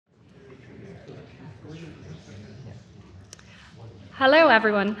Hello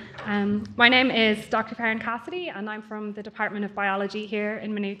everyone, my name is Dr. Karen Cassidy and I'm from the Department of Biology here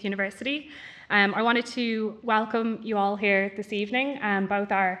in Maynooth University. I wanted to welcome you all here this evening,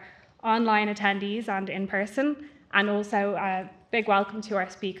 both our online attendees and in person, and also a big welcome to our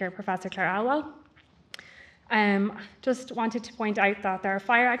speaker, Professor Clare Elwell. Just wanted to point out that there are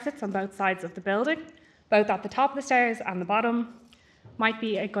fire exits on both sides of the building, both at the top of the stairs and the bottom. Might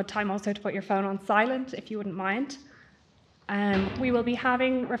be a good time also to put your phone on silent if you wouldn't mind. We will be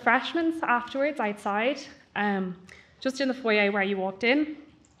having refreshments afterwards outside, just in the foyer where you walked in.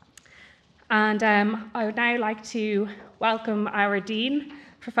 And I would now like to welcome our Dean,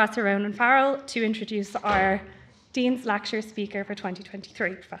 Professor Ronan Farrell, to introduce our Dean's Lecture Speaker for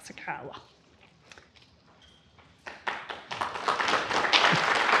 2023, Professor Clare Elwell.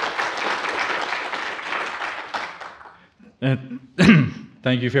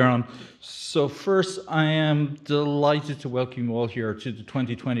 Thank you, Farron. So first, I am delighted to welcome you all here to the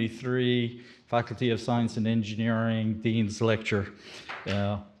 2023 Faculty of Science and Engineering Dean's Lecture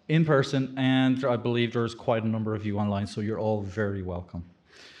in person, and I believe there's quite a number of you online, so you're all very welcome.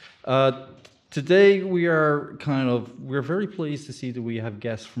 Today we're very pleased to see that we have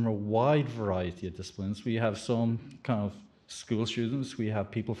guests from a wide variety of disciplines. We have some kind of school students, we have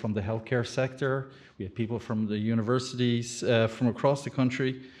people from the healthcare sector, we have people from the universities from across the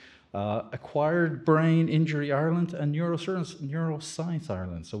country, Acquired Brain Injury Ireland and Neuroscience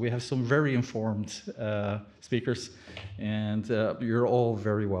Ireland. So we have some very informed speakers, and you're all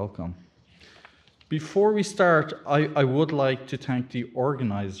very welcome. Before we start, I would like to thank the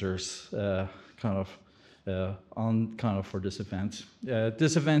organizers for this event.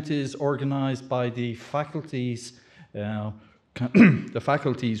 This event is organized by the faculty's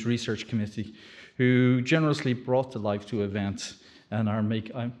research committee, who generously brought the Live 2 event, and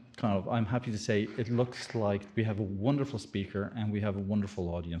I'm happy to say it looks like we have a wonderful speaker and we have a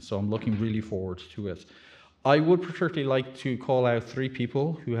wonderful audience, so I'm looking really forward to it. I would particularly like to call out three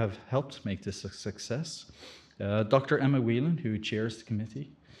people who have helped make this a success. Dr. Emma Whelan, who chairs the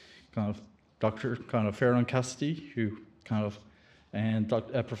committee, Dr. Farron Cassidy, and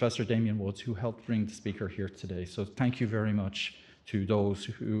Professor Damien Woods, who helped bring the speaker here today. So thank you very much to those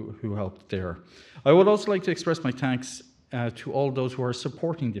who helped there. I would also like to express my thanks to all those who are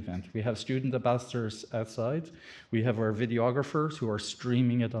supporting the event. We have student ambassadors outside. We have our videographers who are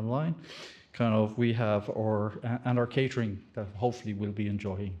streaming it online. We have our catering that hopefully we'll be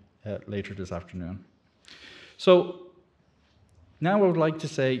enjoying later this afternoon. So now I would like to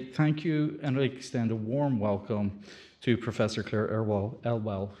say thank you and extend a warm welcome to Professor Clare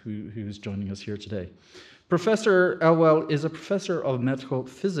Elwell, who is joining us here today. Professor Elwell is a professor of medical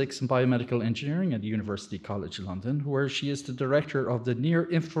physics and biomedical engineering at University College London, where she is the director of the Near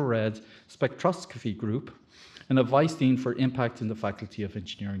Infrared Spectroscopy Group and a vice dean for impact in the Faculty of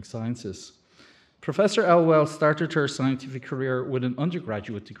Engineering Sciences. Professor Elwell started her scientific career with an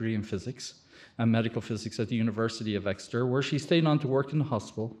undergraduate degree in physics and medical physics at the University of Exeter, where she stayed on to work in the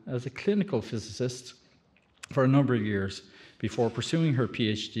hospital as a clinical physicist for a number of years before pursuing her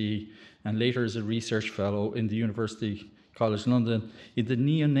PhD and later as a research fellow in the University College London in the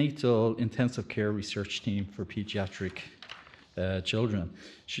neonatal intensive care research team for pediatric children.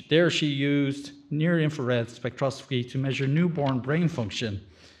 There she used near infrared spectroscopy to measure newborn brain function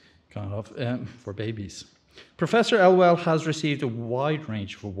for babies. Professor Elwell has received a wide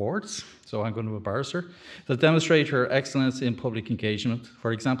range of awards, so I'm going to embarrass her, that demonstrate her excellence in public engagement.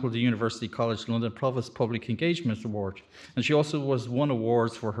 For example, the University College London Provost Public Engagement Award. And she also won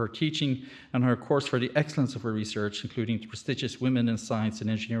awards for her teaching and her course for the excellence of her research, including the prestigious Women in Science and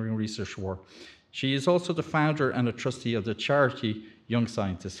Engineering Research Award. She is also the founder and a trustee of the charity Young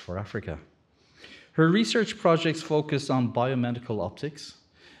Scientists for Africa. Her research projects focus on biomedical optics,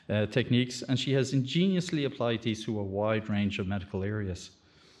 techniques, and she has ingeniously applied these to a wide range of medical areas.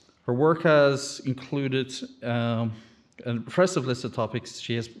 Her work has included an impressive list of topics.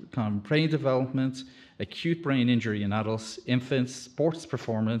 She has brain development, acute brain injury in adults, infants, sports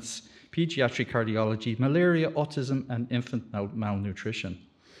performance, pediatric cardiology, malaria, autism, and infant malnutrition.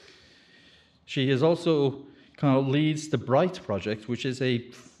 She has also leads the BRIGHT project, which is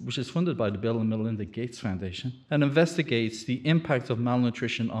funded by the Bill and Melinda Gates Foundation, and investigates the impact of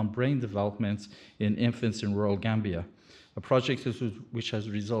malnutrition on brain development in infants in rural Gambia, a project which has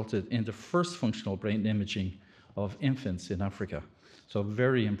resulted in the first functional brain imaging of infants in Africa. So a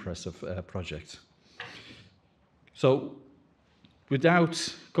very impressive project. So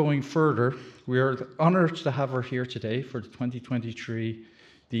without going further, we are honored to have her here today for the 2023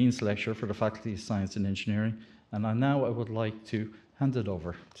 Dean's Lecture for the Faculty of Science and Engineering. And now I would like to hand it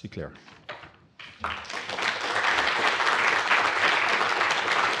over to Clare.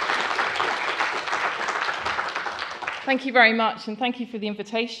 Thank you very much, and thank you for the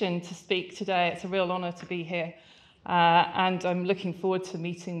invitation to speak today. It's a real honour to be here, and I'm looking forward to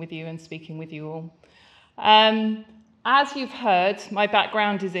meeting with you and speaking with you all. As you've heard, my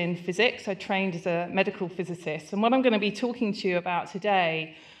background is in physics. I trained as a medical physicist, and what I'm going to be talking to you about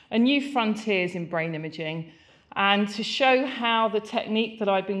today are new frontiers in brain imaging, and to show how the technique that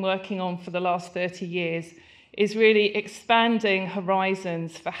I've been working on for the last 30 years is really expanding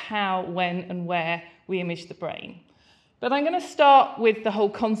horizons for how, when, and where we image the brain. But I'm going to start with the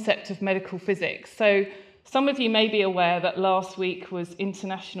whole concept of medical physics. So some of you may be aware that last week was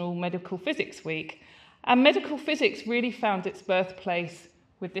International Medical Physics Week, and medical physics really found its birthplace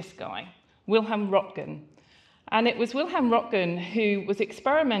with this guy, Wilhelm Röntgen. And it was Wilhelm Röntgen who was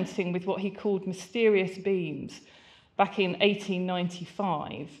experimenting with what he called mysterious beams back in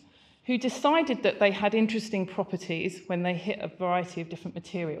 1895, who decided that they had interesting properties when they hit a variety of different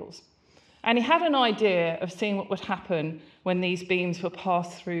materials. And he had an idea of seeing what would happen when these beams were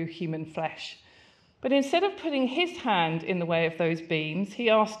passed through human flesh. But instead of putting his hand in the way of those beams, he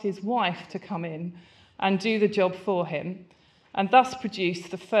asked his wife to come in and do the job for him, and thus produce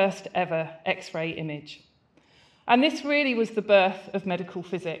the first ever X-ray image. And this really was the birth of medical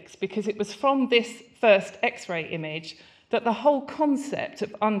physics, because it was from this first X-ray image that the whole concept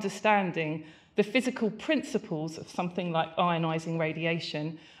of understanding the physical principles of something like ionizing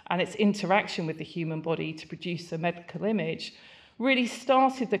radiation and its interaction with the human body to produce a medical image really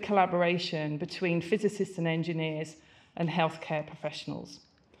started the collaboration between physicists and engineers and healthcare professionals.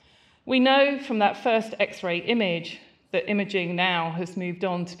 We know from that first X-ray image that imaging now has moved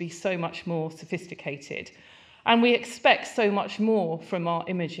on to be so much more sophisticated, and we expect so much more from our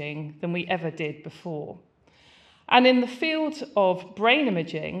imaging than we ever did before. And in the field of brain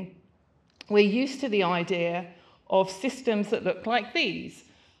imaging, we're used to the idea of systems that look like these.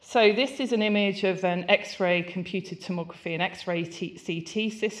 So this is an image of an X-ray computed tomography, an X-ray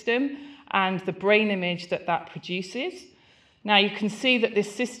CT system, and the brain image that that produces. Now you can see that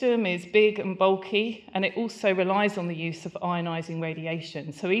this system is big and bulky, and it also relies on the use of ionizing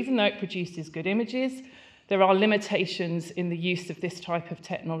radiation. So even though it produces good images, there are limitations in the use of this type of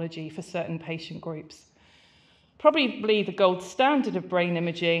technology for certain patient groups. Probably the gold standard of brain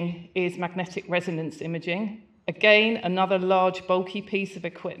imaging is magnetic resonance imaging. Again, another large, bulky piece of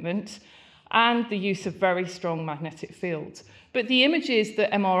equipment, and the use of very strong magnetic fields. But the images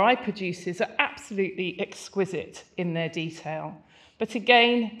that MRI produces are absolutely exquisite in their detail. But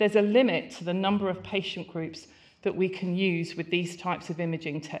again, there's a limit to the number of patient groups that we can use with these types of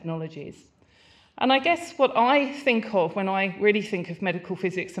imaging technologies. And I guess what I think of when I really think of medical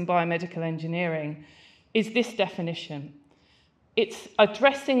physics and biomedical engineering is this definition. It's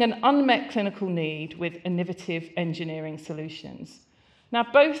addressing an unmet clinical need with innovative engineering solutions. Now,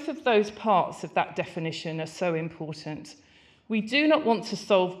 both of those parts of that definition are so important. We do not want to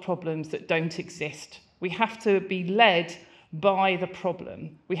solve problems that don't exist. We have to be led by the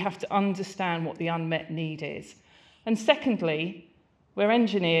problem. We have to understand what the unmet need is. And secondly, we're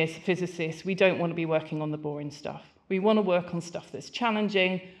engineers, physicists, we don't want to be working on the boring stuff. We want to work on stuff that's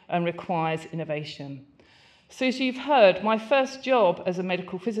challenging and requires innovation. So as you've heard, my first job as a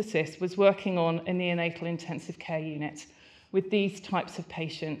medical physicist was working on a neonatal intensive care unit with these types of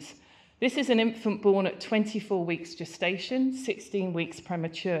patients. This is an infant born at 24 weeks gestation, 16 weeks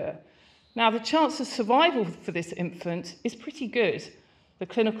premature. Now, the chance of survival for this infant is pretty good. The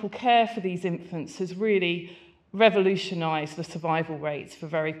clinical care for these infants has really revolutionised the survival rates for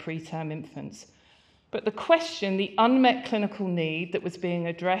very preterm infants. But the question, the unmet clinical need that was being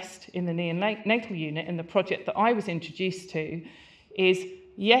addressed in the neonatal unit in the project that I was introduced to is,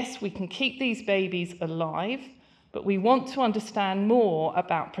 yes, we can keep these babies alive, but we want to understand more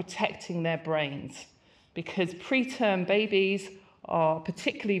about protecting their brains, because preterm babies are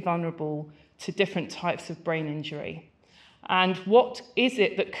particularly vulnerable to different types of brain injury. And what is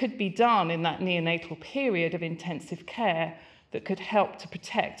it that could be done in that neonatal period of intensive care that could help to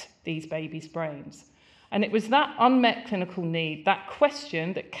protect these babies' brains? And it was that unmet clinical need, that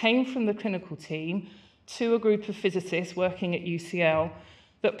question that came from the clinical team to a group of physicists working at UCL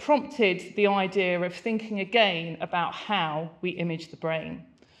that prompted the idea of thinking again about how we image the brain.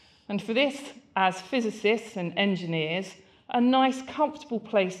 And for this, as physicists and engineers, a nice, comfortable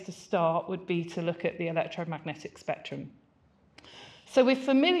place to start would be to look at the electromagnetic spectrum. So we're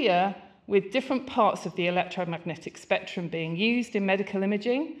familiar with different parts of the electromagnetic spectrum being used in medical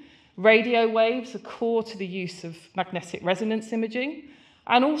imaging. Radio waves are core to the use of magnetic resonance imaging,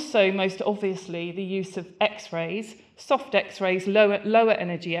 and also, most obviously, the use of X-rays, soft X-rays, lower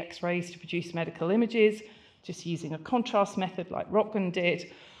energy X-rays to produce medical images, just using a contrast method like Röntgen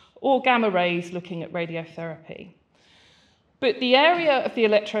did, or gamma rays looking at radiotherapy. But the area of the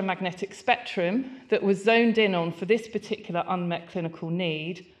electromagnetic spectrum that was zoned in on for this particular unmet clinical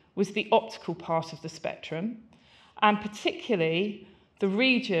need was the optical part of the spectrum, and particularly the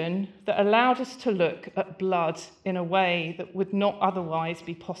region that allowed us to look at blood in a way that would not otherwise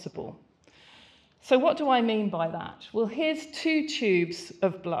be possible. So what do I mean by that? Well, here's two tubes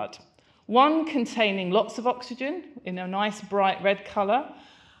of blood, one containing lots of oxygen in a nice bright red colour,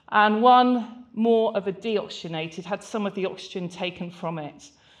 and one more of a deoxygenated, had some of the oxygen taken from it.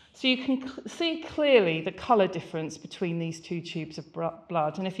 So you can see clearly the colour difference between these two tubes of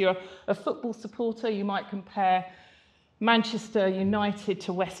blood. And if you're a football supporter, you might compare Manchester United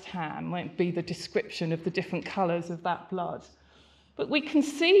to West Ham, might be the description of the different colours of that blood. But we can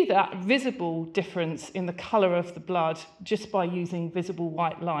see that visible difference in the colour of the blood just by using visible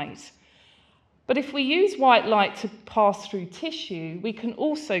white light. But if we use white light to pass through tissue, we can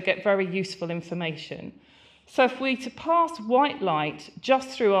also get very useful information. So if we to pass white light just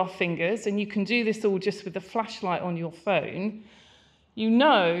through our fingers, and you can do this all just with the flashlight on your phone, you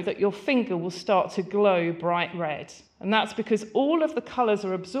know that your finger will start to glow bright red. And that's because all of the colours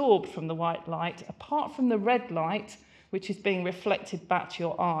are absorbed from the white light, apart from the red light, which is being reflected back to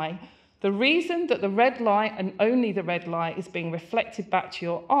your eye. The reason that the red light, and only the red light, is being reflected back to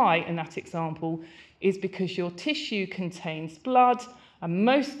your eye in that example is because your tissue contains blood, and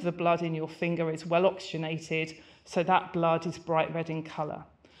most of the blood in your finger is well oxygenated, so that blood is bright red in colour.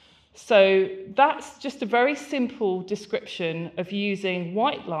 So that's just a very simple description of using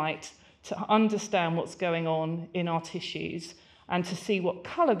white light to understand what's going on in our tissues and to see what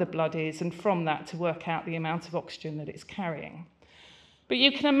colour the blood is, and from that to work out the amount of oxygen that it's carrying. But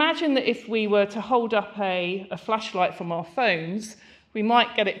you can imagine that if we were to hold up a flashlight from our phones, we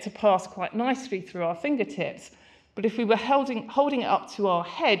might get it to pass quite nicely through our fingertips. But if we were holding it up to our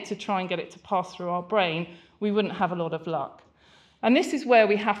head to try and get it to pass through our brain, we wouldn't have a lot of luck. And this is where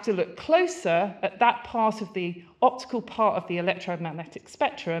we have to look closer at that part of the optical part of the electromagnetic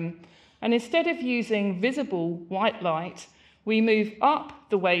spectrum. And instead of using visible white light, we move up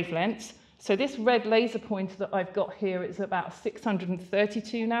the wavelengths. So this red laser pointer that I've got here is about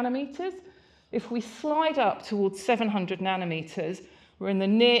 632 nanometers. If we slide up towards 700 nanometers, we're in the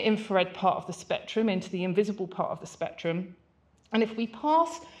near infrared part of the spectrum, into the invisible part of the spectrum. And if we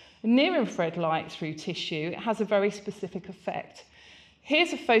pass near infrared light through tissue, it has a very specific effect.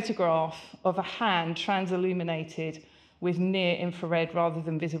 Here's a photograph of a hand transilluminated with near infrared rather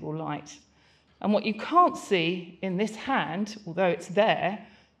than visible light. And what you can't see in this hand, although it's there,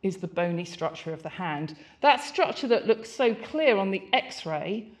 is the bony structure of the hand. That structure that looks so clear on the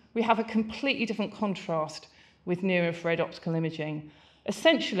X-ray, we have a completely different contrast with near-infrared optical imaging.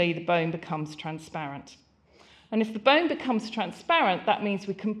 Essentially, the bone becomes transparent. And if the bone becomes transparent, that means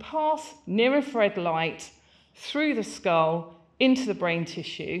we can pass near-infrared light through the skull into the brain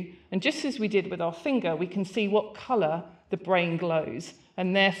tissue. And just as we did with our finger, we can see what colour the brain glows,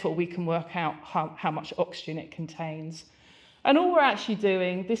 and therefore we can work out how much oxygen it contains. And all we're actually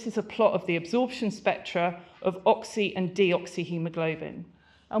doing, this is a plot of the absorption spectra of oxy and deoxyhemoglobin.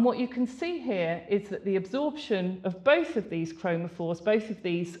 And what you can see here is that the absorption of both of these chromophores, both of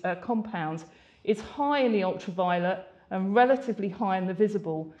these compounds, is high in the ultraviolet and relatively high in the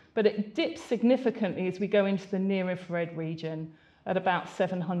visible, but it dips significantly as we go into the near-infrared region at about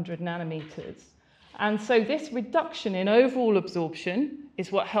 700 nanometers. And so this reduction in overall absorption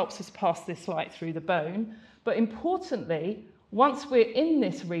is what helps us pass this light through the bone. But importantly, once we're in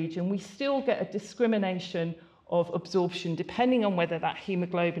this region, we still get a discrimination of absorption depending on whether that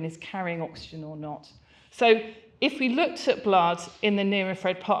hemoglobin is carrying oxygen or not. So if we looked at blood in the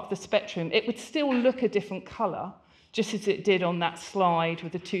near-infrared part of the spectrum, it would still look a different colour, just as it did on that slide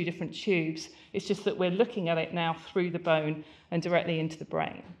with the two different tubes. It's just that we're looking at it now through the bone and directly into the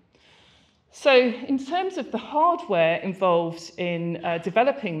brain. So in terms of the hardware involved in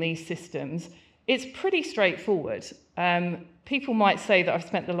developing these systems, it's pretty straightforward. People might say that I've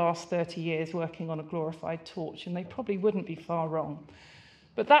spent the last 30 years working on a glorified torch, and they probably wouldn't be far wrong.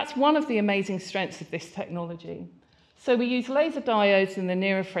 But that's one of the amazing strengths of this technology. So we use laser diodes in the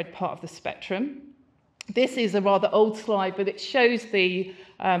near-infrared part of the spectrum. This is a rather old slide, but it shows the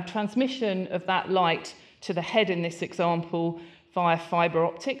transmission of that light to the head in this example via fibre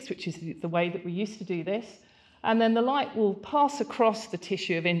optics, which is the way that we used to do this. And then the light will pass across the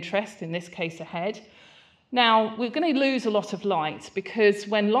tissue of interest, in this case a head. Now, we're going to lose a lot of light because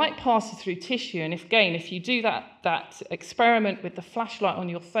when light passes through tissue, and if you do that experiment with the flashlight on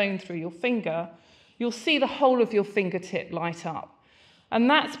your phone through your finger, you'll see the whole of your fingertip light up. And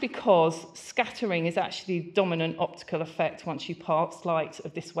that's because scattering is actually the dominant optical effect once you pass light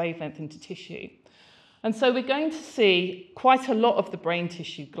of this wavelength into tissue. And so we're going to see quite a lot of the brain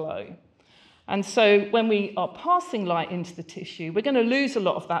tissue glow. And so when we are passing light into the tissue, we're going to lose a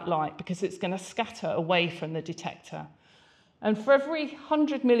lot of that light because it's going to scatter away from the detector. And for every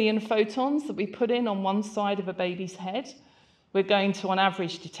 100 million photons that we put in on one side of a baby's head, we're going to, on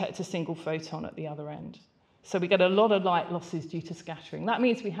average, detect a single photon at the other end. So we get a lot of light losses due to scattering. That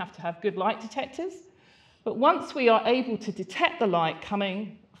means we have to have good light detectors. But once we are able to detect the light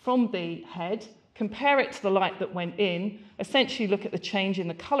coming from the head, compare it to the light that went in, essentially look at the change in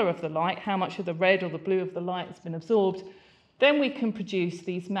the colour of the light, how much of the red or the blue of the light has been absorbed, then we can produce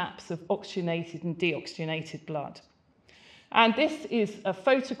these maps of oxygenated and deoxygenated blood. And this is a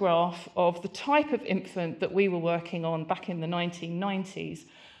photograph of the type of infant that we were working on back in the 1990s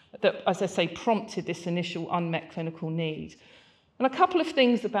that, as I say, prompted this initial unmet clinical need. And a couple of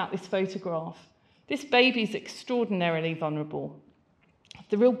things about this photograph. This baby is extraordinarily vulnerable.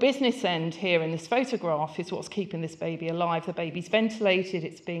 The real business end here in this photograph is what's keeping this baby alive. The baby's ventilated,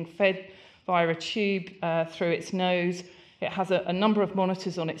 it's being fed via a tube through its nose. It has a number of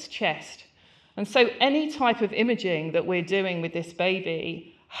monitors on its chest. And so any type of imaging that we're doing with this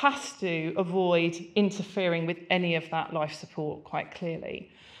baby has to avoid interfering with any of that life support quite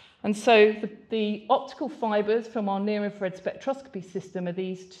clearly. And so the optical fibres from our near infrared spectroscopy system are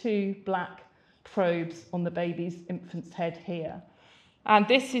these two black probes on the baby's infant's head here. And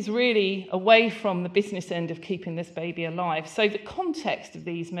this is really away from the business end of keeping this baby alive. So the context of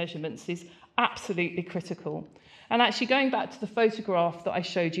these measurements is absolutely critical. And actually going back to the photograph that I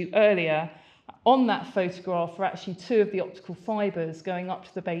showed you earlier, on that photograph are actually two of the optical fibres going up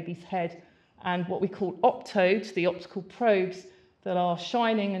to the baby's head and what we call optodes, the optical probes that are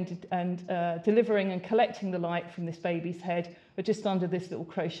shining and delivering and collecting the light from this baby's head are just under this little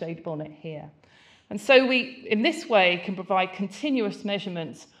crocheted bonnet here. And so we, in this way, can provide continuous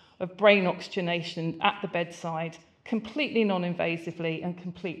measurements of brain oxygenation at the bedside, completely non-invasively and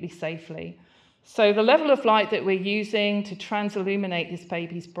completely safely. So the level of light that we're using to transilluminate this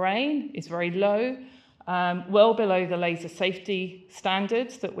baby's brain is very low, well below the laser safety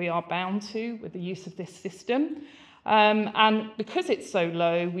standards that we are bound to with the use of this system. And because it's so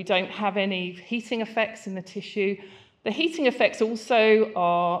low, we don't have any heating effects in the tissue. The heating effects also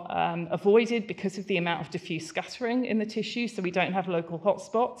are avoided because of the amount of diffuse scattering in the tissue, so we don't have local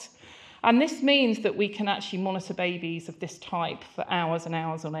hotspots. And this means that we can actually monitor babies of this type for hours and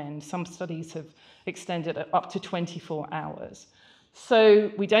hours on end. Some studies have extended it up to 24 hours.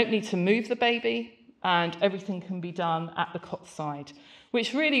 So we don't need to move the baby, and everything can be done at the cot side,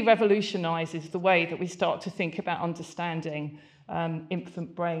 which really revolutionises the way that we start to think about understanding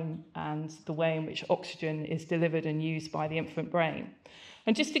infant brain and the way in which oxygen is delivered and used by the infant brain.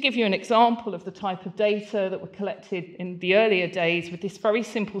 And just to give you an example of the type of data that were collected in the earlier days with this very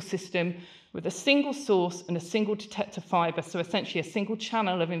simple system with a single source and a single detector fibre, so essentially a single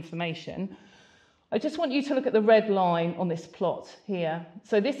channel of information, I just want you to look at the red line on this plot here.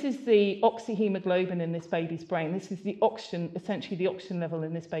 So this is the oxyhemoglobin in this baby's brain. This is the oxygen, essentially the oxygen level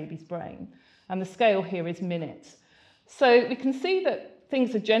in this baby's brain. And the scale here is minutes. So we can see that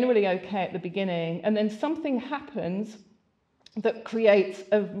things are generally okay at the beginning, and then something happens that creates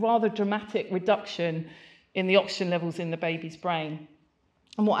a rather dramatic reduction in the oxygen levels in the baby's brain.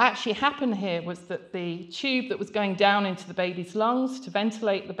 And what actually happened here was that the tube that was going down into the baby's lungs to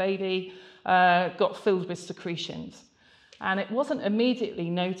ventilate the baby got filled with secretions. And it wasn't immediately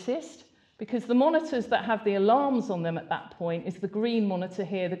noticed because the monitors that have the alarms on them at that point is the green monitor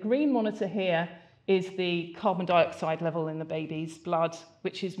here. The green monitor here is the carbon dioxide level in the baby's blood,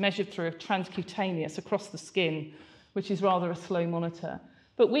 which is measured through a transcutaneous across the skin, which is rather a slow monitor.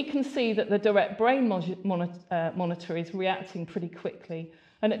 But we can see that the direct brain monitor is reacting pretty quickly.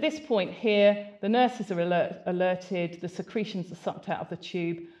 And at this point here, the nurses are alerted, the secretions are sucked out of the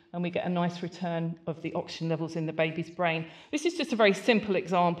tube, and we get a nice return of the oxygen levels in the baby's brain. This is just a very simple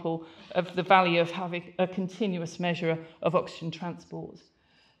example of the value of having a continuous measure of oxygen transport.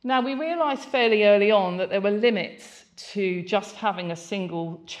 Now, we realised fairly early on that there were limits to just having a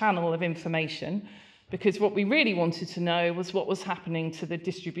single channel of information, because what we really wanted to know was what was happening to the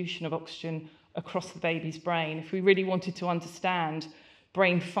distribution of oxygen across the baby's brain, if we really wanted to understand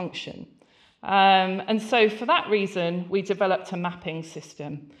brain function. And so for that reason, we developed a mapping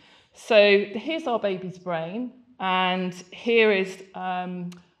system. So here's our baby's brain, and here is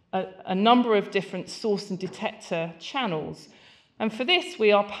a number of different source and detector channels. And for this,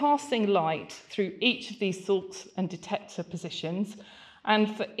 we are passing light through each of these source and detector positions.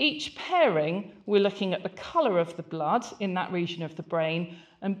 And for each pairing, we're looking at the colour of the blood in that region of the brain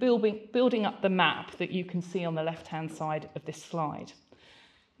and building up the map that you can see on the left-hand side of this slide.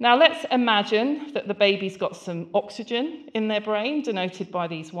 Now let's imagine that the baby's got some oxygen in their brain, denoted by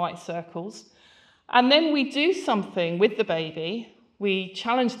these white circles, and then we do something with the baby. We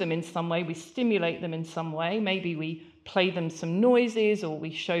challenge them in some way, we stimulate them in some way, maybe we play them some noises or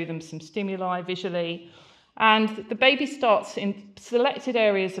we show them some stimuli visually, and the baby starts in selected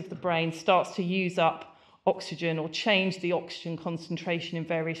areas of the brain, starts to use up oxygen or change the oxygen concentration in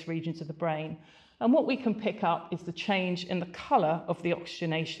various regions of the brain. And what we can pick up is the change in the colour of the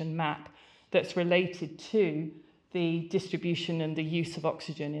oxygenation map that's related to the distribution and the use of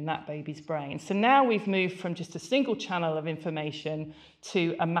oxygen in that baby's brain. So now we've moved from just a single channel of information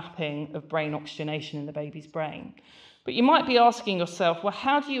to a mapping of brain oxygenation in the baby's brain. But you might be asking yourself, well,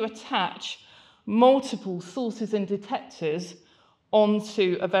 how do you attach multiple sources and detectors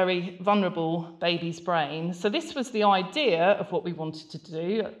onto a very vulnerable baby's brain? So this was the idea of what we wanted to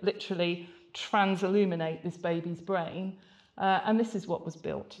do, literally transilluminate this baby's brain, and this is what was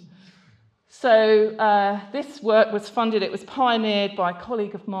built. So this work was funded, it was pioneered by a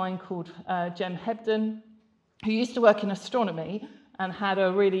colleague of mine called Jem Hebden, who used to work in astronomy and had a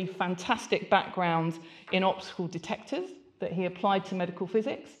really fantastic background in optical detectors that he applied to medical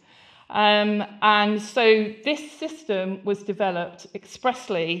physics. And so this system was developed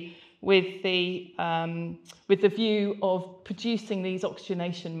expressly with the view of producing these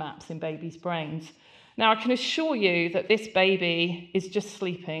oxygenation maps in babies' brains. Now, I can assure you that this baby is just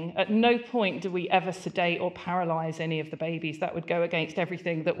sleeping. At no point do we ever sedate or paralyse any of the babies. That would go against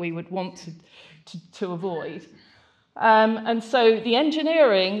everything that we would want to avoid. And so the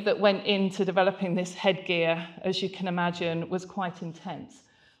engineering that went into developing this headgear, as you can imagine, was quite intense.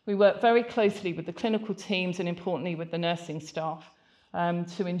 We worked very closely with the clinical teams and, importantly, with the nursing staff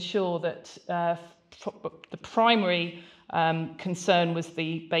to ensure that the primary concern was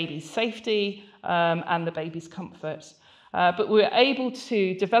the baby's safety and the baby's comfort. But we were able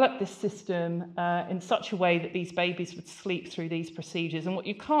to develop this system in such a way that these babies would sleep through these procedures. And what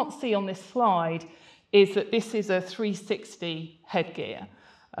you can't see on this slide is that this is a 360 headgear.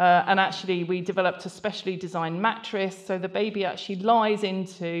 And actually, we developed a specially designed mattress, so the baby actually lies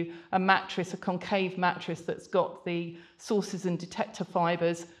into a mattress, a concave mattress that's got the sources and detector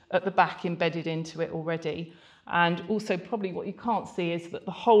fibres at the back embedded into it already. And also, probably what you can't see is that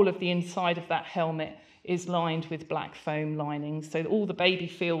the whole of the inside of that helmet is lined with black foam linings. So all the baby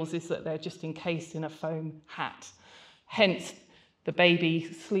feels is that they're just encased in a foam hat. Hence, the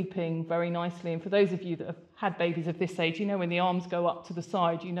baby sleeping very nicely. And for those of you that have had babies of this age, you know when the arms go up to the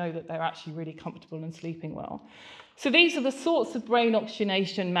side, you know that they're actually really comfortable and sleeping well. So these are the sorts of brain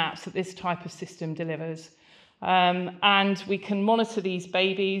oxygenation maps that this type of system delivers. And we can monitor these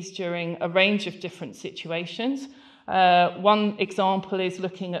babies during a range of different situations. One example is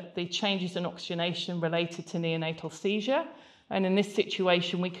looking at the changes in oxygenation related to neonatal seizure. And in this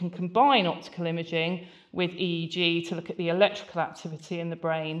situation, we can combine optical imaging with EEG to look at the electrical activity in the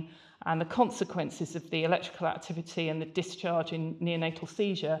brain and the consequences of the electrical activity and the discharge in neonatal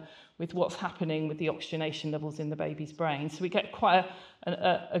seizure with what's happening with the oxygenation levels in the baby's brain. So we get quite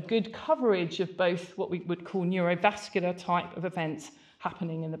a good coverage of both what we would call neurovascular type of events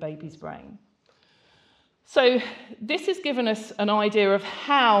happening in the baby's brain. So this has given us an idea of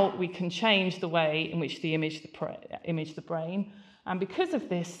how we can change the way in which we image the brain. And because of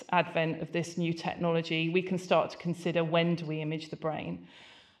this advent of this new technology, we can start to consider when do we image the brain.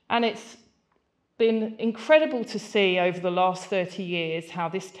 And it's been incredible to see over the last 30 years how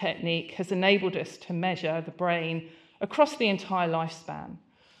this technique has enabled us to measure the brain across the entire lifespan.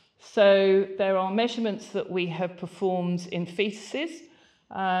 So there are measurements that we have performed in fetuses,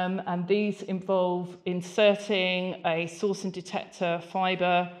 and these involve inserting a source and detector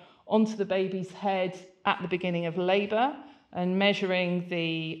fibre onto the baby's head at the beginning of labour and measuring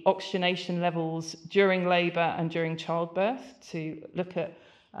the oxygenation levels during labour and during childbirth to look at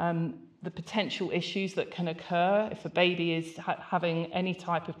the potential issues that can occur if a baby is having any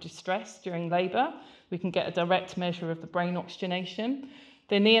type of distress during labour. We can get a direct measure of the brain oxygenation.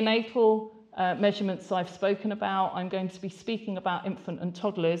 The neonatal measurements I've spoken about, I'm going to be speaking about infant and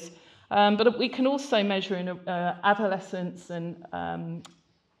toddlers, but we can also measure in adolescents and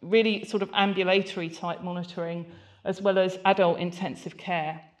really sort of ambulatory type monitoring, as well as adult intensive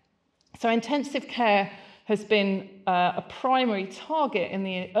care. So intensive care has been a primary target in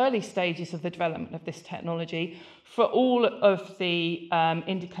the early stages of the development of this technology for all of the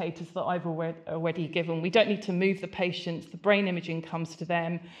indicators that I've already given. We don't need to move the patients, the brain imaging comes to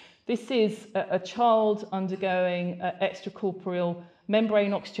them. This is a child undergoing extracorporeal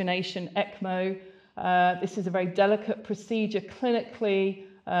membrane oxygenation, ECMO. This is a very delicate procedure clinically,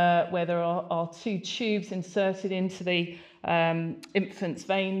 where there are two tubes inserted into the infant's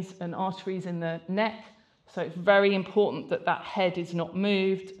veins and arteries in the neck. So it's very important that that head is not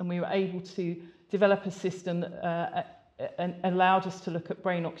moved, and we were able to develop a system that allowed us to look at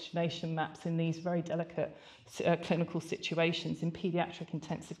brain oxygenation maps in these very delicate clinical situations in paediatric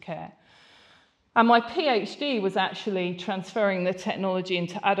intensive care. And my PhD was actually transferring the technology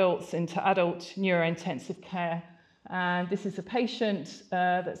into adult neurointensive care. And this is a patient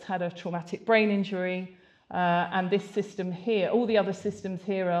that's had a traumatic brain injury. And this system here, all the other systems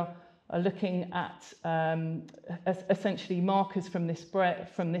here are looking at essentially markers from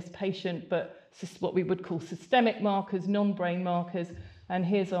this patient, but what we would call systemic markers, non-brain markers. And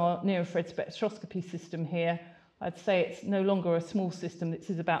here's our Near Infrared Spectroscopy system here. I'd say it's no longer a small system. This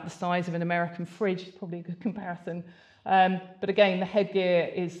is about the size of an American fridge, probably a good comparison. But again, the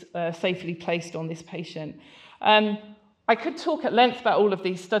headgear is safely placed on this patient. I could talk at length about all of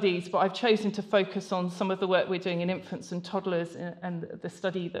these studies, but I've chosen to focus on some of the work we're doing in infants and toddlers and the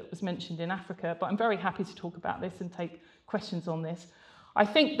study that was mentioned in Africa. But I'm very happy to talk about this and take questions on this. I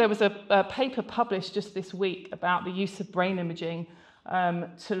think there was a paper published just this week about the use of brain imaging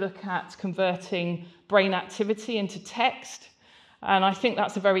to look at converting brain activity into text. And I think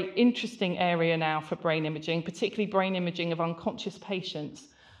that's a very interesting area now for brain imaging, particularly brain imaging of unconscious patients.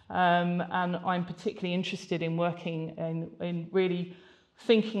 And I'm particularly interested in working in really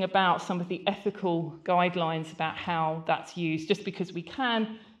thinking about some of the ethical guidelines about how that's used. Just because we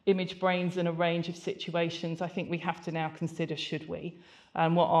can image brains in a range of situations, I think we have to now consider, should we?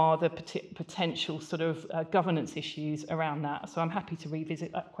 And what are the potential sort of governance issues around that? So I'm happy to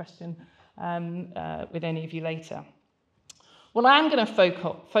revisit that question with any of you later. What I'm going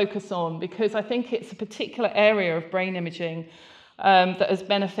to focus on, because I think it's a particular area of brain imaging that has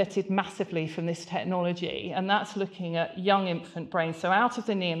benefited massively from this technology, and that's looking at young infant brains, so out of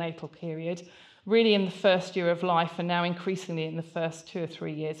the neonatal period, really in the first year of life, and now increasingly in the first 2 or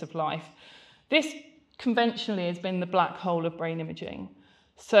 3 years of life. This conventionally has been the black hole of brain imaging.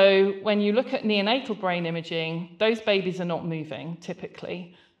 So when you look at neonatal brain imaging, those babies are not moving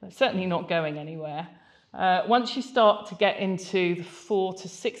typically. They're certainly not going anywhere. Once you start to get into the 4 to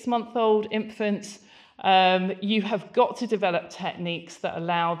 6 month old infants, you have got to develop techniques that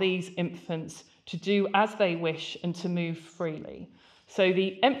allow these infants to do as they wish and to move freely. So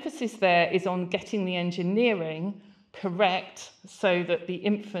the emphasis there is on getting the engineering correct so that the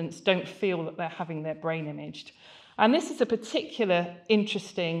infants don't feel that they're having their brain imaged. And this is a particular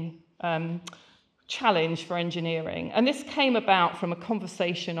interesting challenge for engineering. And this came about from a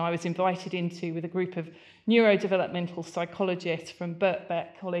conversation I was invited into with a group of neurodevelopmental psychologists from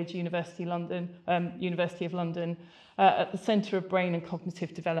Birkbeck College, University of London, at the Centre of Brain and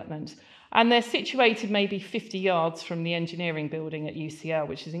Cognitive Development. And they're situated maybe 50 yards from the engineering building at UCL,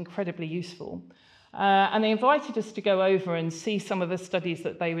 which is incredibly useful. And they invited us to go over and see some of the studies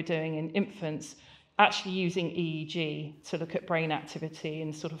that they were doing in infants, actually using EEG to look at brain activity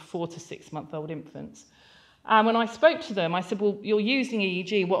in sort of 4 to 6 month old infants. And when I spoke to them, I said, well, you're using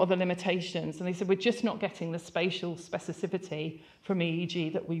EEG, what are the limitations? And they said, we're just not getting the spatial specificity from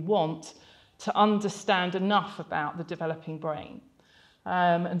EEG that we want to understand enough about the developing brain.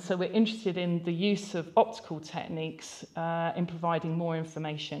 And so we're interested in the use of optical techniques in providing more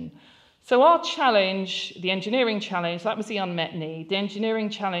information. So our challenge, the engineering challenge, that was the unmet need. The engineering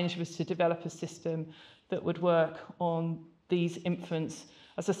challenge was to develop a system that would work on these infants,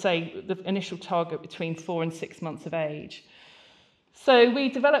 as I say, the initial target between 4 and 6 months of age. So we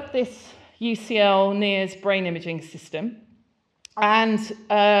developed this UCL NIRS brain imaging system. And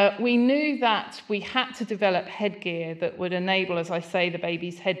we knew that we had to develop headgear that would enable, as I say, the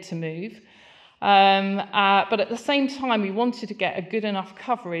baby's head to move. But at the same time, we wanted to get a good enough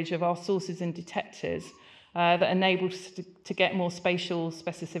coverage of our sources and detectors that enabled us to get more spatial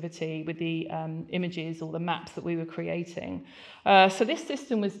specificity with the images or the maps that we were creating. So this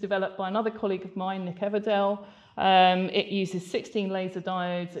system was developed by another colleague of mine, Nick Everdell. It uses 16 laser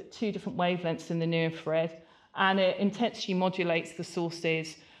diodes at 2 different wavelengths in the near infrared, and it intensely modulates the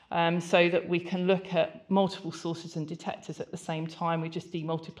sources so that we can look at multiple sources and detectors at the same time. We just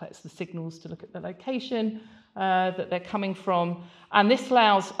demultiplex the signals to look at the location that they're coming from. And this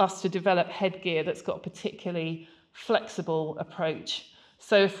allows us to develop headgear that's got a particularly flexible approach.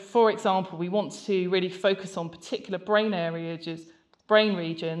 So, for example, we want to really focus on particular brain areas, brain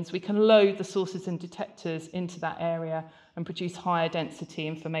regions. We can load the sources and detectors into that area and produce higher density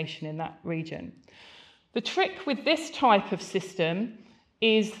information in that region. The trick with this type of system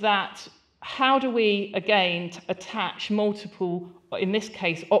is that how do we, again, attach multiple, in this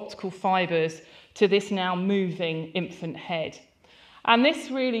case, optical fibres to this now moving infant head? And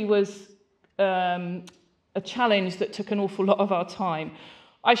this really was a challenge that took an awful lot of our time.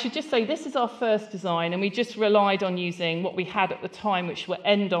 I should just say this is our first design, and we just relied on using what we had at the time, which were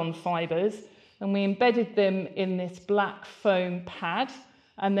end-on fibres, and we embedded them in this black foam pad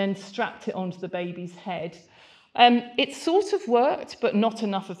and then strapped it onto the baby's head. It sort of worked, but not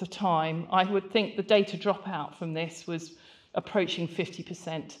enough of the time. I would think the data dropout from this was approaching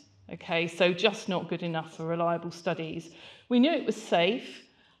 50%. Okay, so just not good enough for reliable studies. We knew it was safe,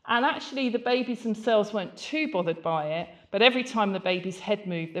 and actually the babies themselves weren't too bothered by it, but every time the baby's head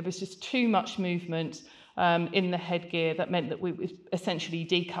moved, there was just too much movement in the headgear that meant that we were essentially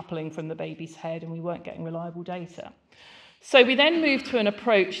decoupling from the baby's head and we weren't getting reliable data. So we then moved to an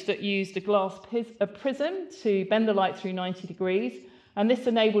approach that used a glass prism to bend the light through 90 degrees, and this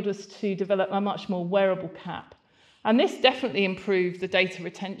enabled us to develop a much more wearable cap. And this definitely improved the data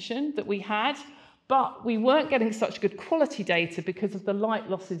retention that we had, but we weren't getting such good quality data because of the light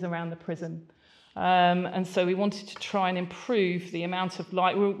losses around the prism. And so we wanted to try and improve the amount of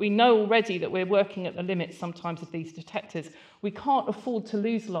light. We know already that we're working at the limits sometimes of these detectors. We can't afford to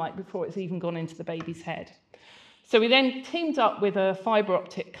lose light before it's even gone into the baby's head. So we then teamed up with a fibre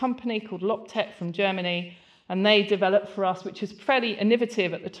optic company called Loptec from Germany, and they developed for us, which was fairly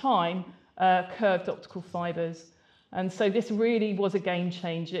innovative at the time, curved optical fibres. And so this really was a game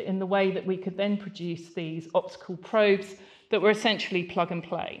changer in the way that we could then produce these optical probes that were essentially plug and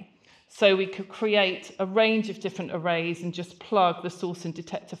play. So we could create a range of different arrays and just plug the source and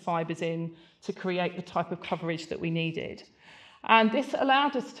detector fibres in to create the type of coverage that we needed. And this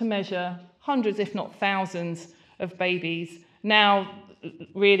allowed us to measure hundreds, if not thousands, of babies, now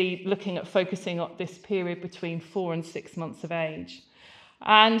really looking at focusing on this period between 4 and 6 months of age.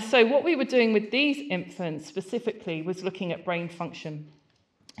 And so what we were doing with these infants specifically was looking at brain function.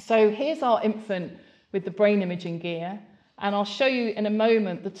 So here's our infant with the brain imaging gear, and I'll show you in a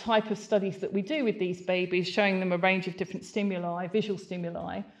moment the type of studies that we do with these babies, showing them a range of different stimuli, visual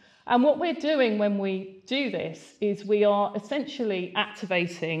stimuli. And what we're doing when we do this is we are essentially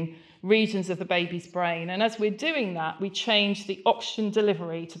activating regions of the baby's brain. And as we're doing that, we change the oxygen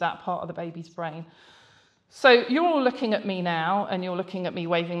delivery to that part of the baby's brain. So you're all looking at me now, and you're looking at me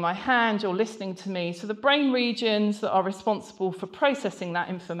waving my hand, you're listening to me. So the brain regions that are responsible for processing that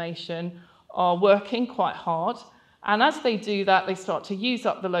information are working quite hard. And as they do that, they start to use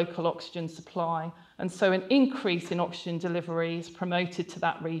up the local oxygen supply. And so an increase in oxygen delivery is promoted to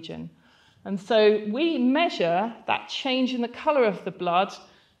that region. And so we measure that change in the colour of the blood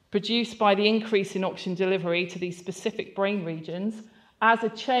produced by the increase in oxygen delivery to these specific brain regions as a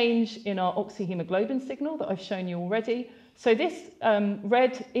change in our oxyhemoglobin signal that I've shown you already. So this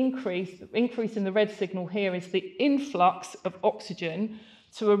red increase in the red signal here is the influx of oxygen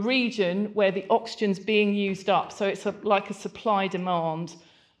to a region where the oxygen's being used up. So it's like a supply-demand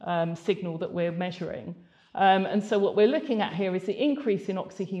signal that we're measuring. And so what we're looking at here is the increase in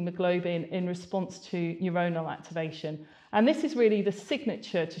oxyhemoglobin in response to neuronal activation. And this is really the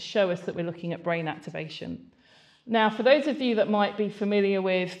signature to show us that we're looking at brain activation. Now, for those of you that might be familiar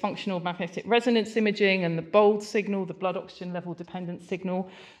with functional magnetic resonance imaging and the BOLD signal, the blood oxygen level dependent signal,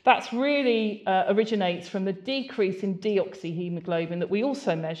 that's really originates from the decrease in deoxyhemoglobin that we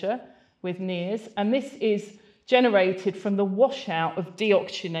also measure with NIRS. And this is generated from the washout of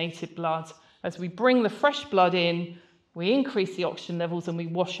deoxygenated blood. As we bring the fresh blood in, we increase the oxygen levels and we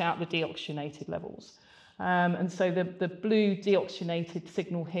wash out the deoxygenated levels. And so the blue deoxygenated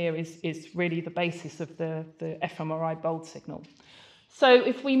signal here is really the basis of the fMRI BOLD signal. So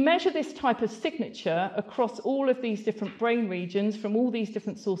if we measure this type of signature across all of these different brain regions from all these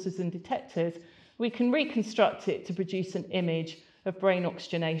different sources and detectors, we can reconstruct it to produce an image of brain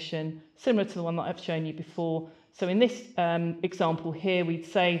oxygenation, similar to the one that I've shown you before. So in this example here, we'd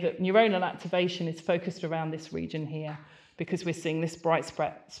say that neuronal activation is focused around this region here, because we're seeing this bright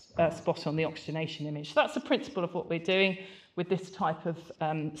spot on the oxygenation image. So that's the principle of what we're doing with this type of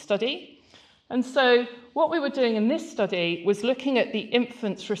study. And so what we were doing in this study was looking at the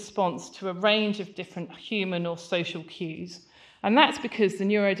infant's response to a range of different human or social cues. And that's because the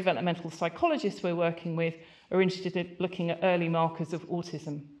neurodevelopmental psychologists we're working with are interested in looking at early markers of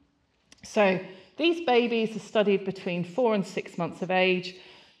autism. So these babies are studied between 4 and 6 months of age.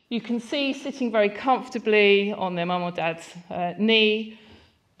 You can see sitting very comfortably on their mum or dad's knee.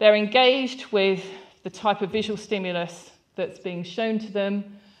 They're engaged with the type of visual stimulus that's being shown to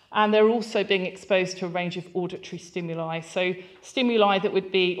them, and they're also being exposed to a range of auditory stimuli. So stimuli that would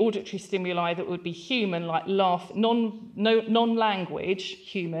be auditory stimuli that would be human, like non-language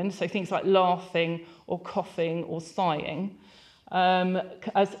human, so things like laughing or coughing or sighing,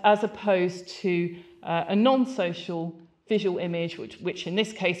 as opposed to a non-social visual image, which in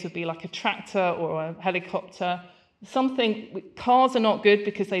this case would be like a tractor or a helicopter. Cars are not good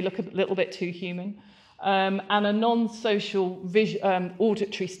because they look a little bit too human. And a non-social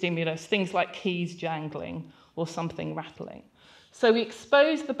auditory stimulus, things like keys jangling or something rattling. So we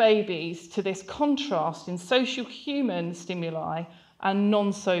expose the babies to this contrast in social human stimuli and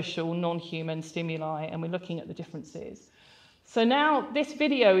non-social, non-human stimuli, and we're looking at the differences. So now this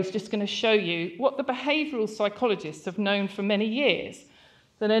video is just going to show you what the behavioural psychologists have known for many years,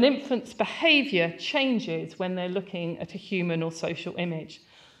 that an infant's behaviour changes when they're looking at a human or social image.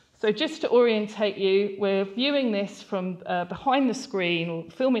 So just to orientate you, we're viewing this from behind the screen, or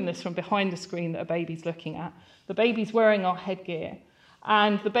filming this from behind the screen that a baby's looking at. The baby's wearing our headgear,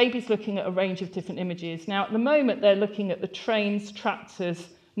 and the baby's looking at a range of different images. Now, at the moment, they're looking at the trains, tractors,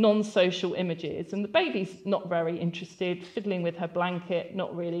 non-social images, and the baby's not very interested, fiddling with her blanket,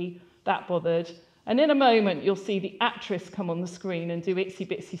 not really that bothered. And in a moment, you'll see the actress come on the screen and do Itsy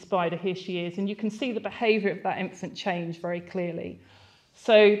Bitsy Spider, here she is, and you can see the behaviour of that infant change very clearly.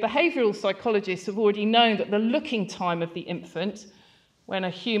 So behavioural psychologists have already known that the looking time of the infant, when a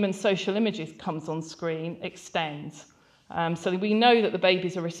human social image comes on screen, extends. So we know that the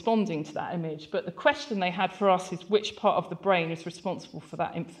babies are responding to that image, but the question they had for us is which part of the brain is responsible for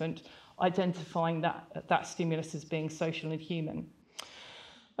that infant identifying that stimulus as being social and human.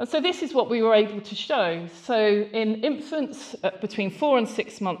 And so this is what we were able to show. So in infants between 4 and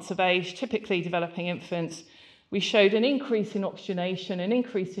 6 months of age, typically developing infants, we showed an increase in oxygenation, an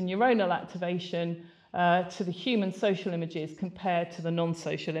increase in neuronal activation to the human social images compared to the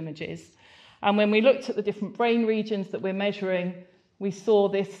non-social images. And when we looked at the different brain regions that we're measuring, we saw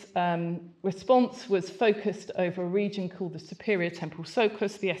this response was focused over a region called the superior temporal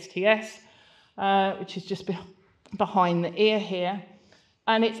sulcus, the STS, which is just behind the ear here.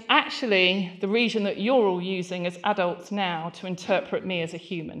 And it's actually the region that you're all using as adults now to interpret me as a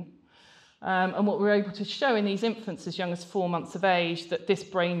human. And what we were able to show in these infants as young as 4 months of age, that this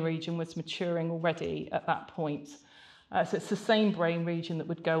brain region was maturing already at that point. So it's the same brain region that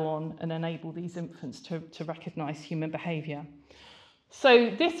would go on and enable these infants to recognise human behaviour. So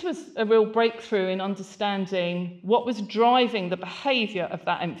this was a real breakthrough in understanding what was driving the behaviour of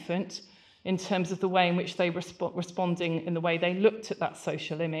that infant in terms of the way in which they were responding in the way they looked at that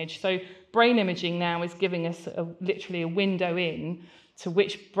social image. So brain imaging now is giving us literally a window in to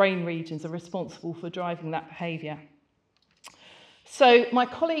which brain regions are responsible for driving that behaviour. So my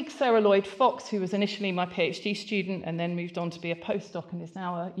colleague Sarah Lloyd-Fox, who was initially my PhD student and then moved on to be a postdoc and is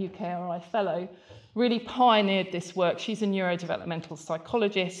now a UKRI fellow, really pioneered this work. She's a neurodevelopmental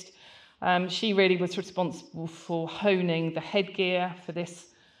psychologist. She really was responsible for honing the headgear for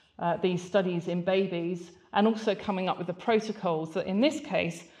these studies in babies, and also coming up with the protocols that in this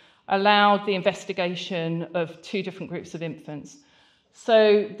case allowed the investigation of 2 different groups of infants.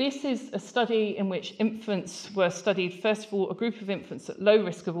 So this is a study in which infants were studied, first of all, a group of infants at low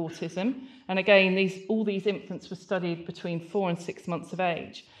risk of autism. And again, all these infants were studied between 4 and 6 months of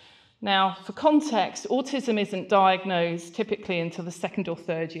age. Now, for context, autism isn't diagnosed typically until the 2nd or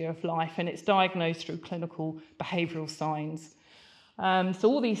 3rd year of life, and it's diagnosed through clinical behavioural signs. So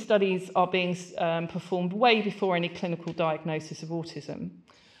all these studies are being performed way before any clinical diagnosis of autism.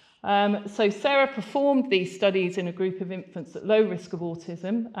 So Sarah performed these studies in a group of infants at low risk of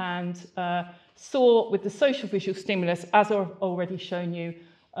autism and saw with the social visual stimulus, as I've already shown you,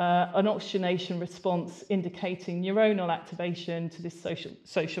 an oxygenation response indicating neuronal activation to this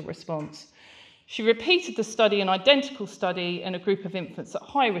social response. She repeated the study, an identical study, in a group of infants at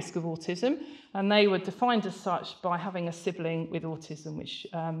high risk of autism, and they were defined as such by having a sibling with autism, which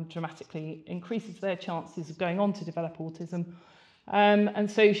dramatically increases their chances of going on to develop autism. And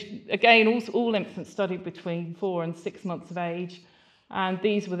so, again, all infants studied between 4 and 6 months of age, and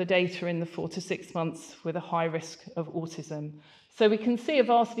these were the data in the 4 to 6 months with a high risk of autism. So we can see a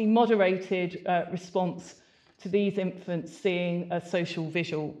vastly moderated response to these infants seeing a social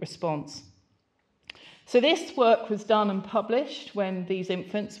visual response. So this work was done and published when these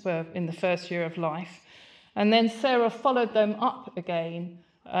infants were in the 1st year of life, and then Sarah followed them up again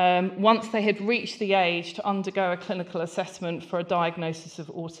once they had reached the age to undergo a clinical assessment for a diagnosis of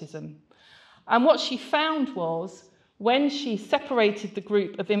autism. And what she found was, when she separated the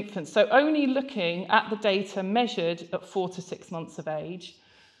group of infants, so only looking at the data measured at 4 to 6 months of age,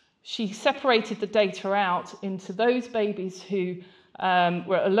 she separated the data out into those babies who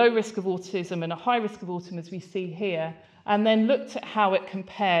were at a low risk of autism and a high risk of autism, as we see here, and then looked at how it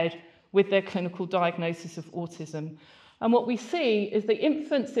compared with their clinical diagnosis of autism. And what we see is the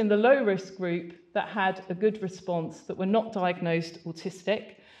infants in the low-risk group that had a good response, that were not diagnosed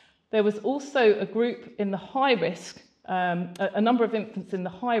autistic. There was also a group in the high-risk a number of infants in the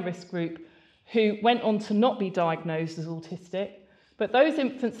high-risk group who went on to not be diagnosed as autistic. But those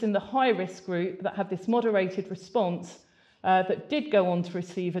infants in the high-risk group that had this moderated response that did go on to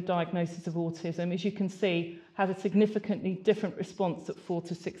receive a diagnosis of autism, as you can see, had a significantly different response at 4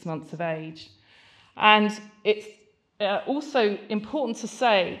 to 6 months of age. And it's also important to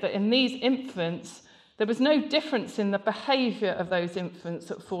say that in these infants, there was no difference in the behaviour of those infants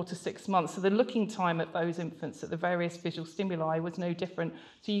at 4 to 6 months. So the looking time at those infants at the various visual stimuli was no different.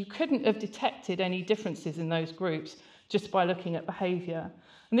 So you couldn't have detected any differences in those groups just by looking at behaviour.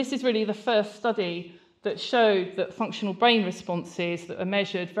 And this is really the first study that showed that functional brain responses that are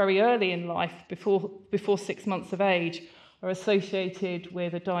measured very early in life, before 6 months of age, are associated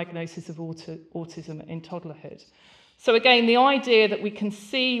with a diagnosis of autism in toddlerhood. So again, the idea that we can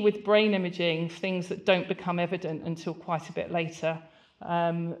see with brain imaging things that don't become evident until quite a bit later,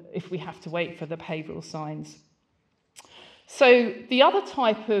 if we have to wait for the behavioural signs. So the other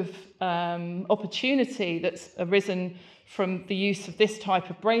type of opportunity that's arisen from the use of this type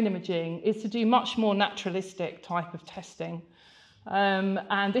of brain imaging is to do much more naturalistic type of testing.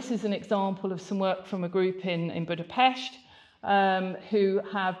 And this is an example of some work from a group in Budapest who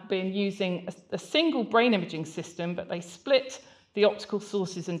have been using a single brain imaging system, but they split the optical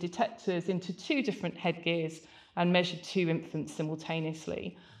sources and detectors into 2 different headgears and measured 2 infants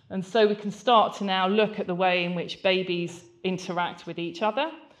simultaneously. And so we can start to now look at the way in which babies interact with each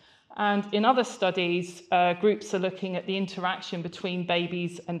other. And in other studies, groups are looking at the interaction between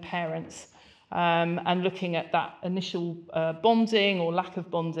babies and parents and looking at that initial bonding or lack of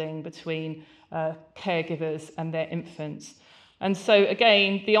bonding between caregivers and their infants. And so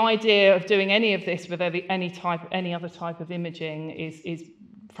again, the idea of doing any of this with any other type of imaging is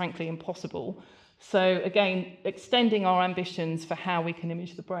frankly impossible. So again, extending our ambitions for how we can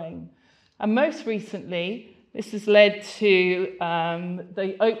image the brain. And most recently, this has led to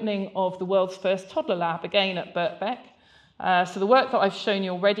the opening of the world's first toddler lab, again at Birkbeck. So the work that I've shown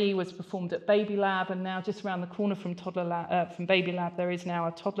you already was performed at Baby Lab, and now just around the corner from Baby Lab, there is now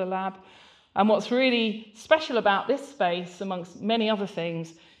a toddler lab. And what's really special about this space, amongst many other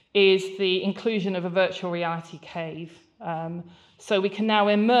things, is the inclusion of a virtual reality cave. So we can now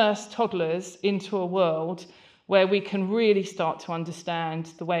immerse toddlers into a world where we can really start to understand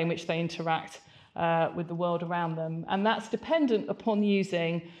the way in which they interact with the world around them. And that's dependent upon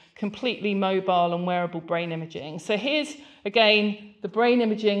using completely mobile and wearable brain imaging. So here's, again, the brain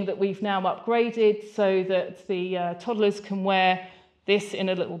imaging that we've now upgraded so that the toddlers can wear this in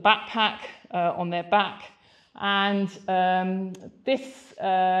a little backpack on their back. And this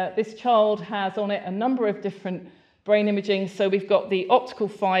child has on it a number of different brain imaging. So we've got the optical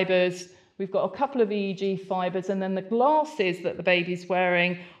fibres, we've got a couple of EEG fibres, and then the glasses that the baby's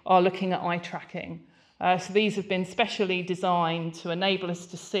wearing are looking at eye tracking. So these have been specially designed to enable us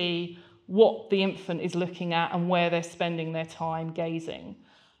to see what the infant is looking at and where they're spending their time gazing.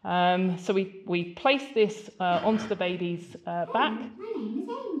 So we place this onto the baby's back.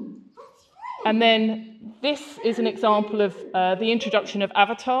 And then this is an example of the introduction of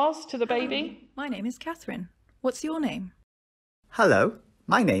avatars to the baby. My name is Catherine. What's your name? Hello,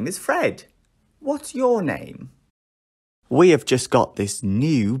 my name is Fred. What's your name? We have just got this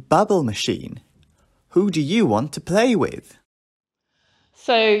new bubble machine. Who do you want to play with?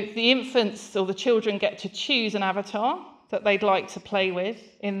 So the infants or the children get to choose an avatar that they'd like to play with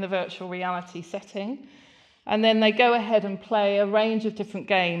in the virtual reality setting. And then they go ahead and play a range of different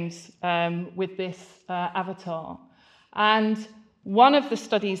games with this avatar. And one of the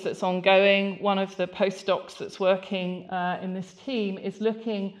studies that's ongoing, one of the postdocs that's working in this team is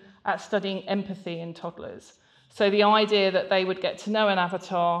looking at studying empathy in toddlers. So the idea that they would get to know an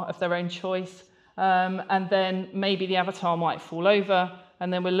avatar of their own choice, and then maybe the avatar might fall over,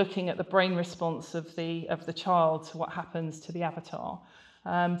 and then we're looking at the brain response of the child to what happens to the avatar,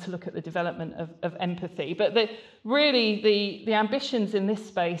 to look at the development of empathy. But really the ambitions in this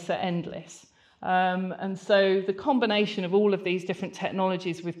space are endless. And so the combination of all of these different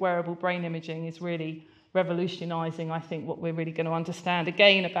technologies with wearable brain imaging is really revolutionising, I think, what we're really going to understand,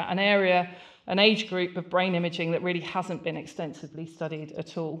 again, about an area, an age group of brain imaging that really hasn't been extensively studied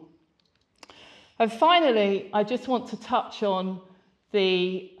at all. And finally, I just want to touch on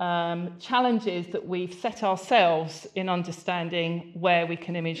the challenges that we've set ourselves in understanding where we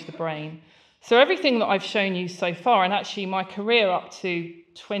can image the brain. So everything that I've shown you so far, and actually my career up to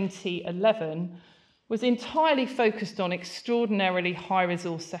 2011, was entirely focused on extraordinarily high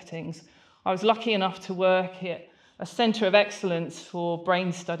resource settings. I was lucky enough to work at a centre of excellence for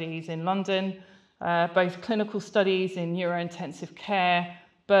brain studies in London, both clinical studies in neurointensive care,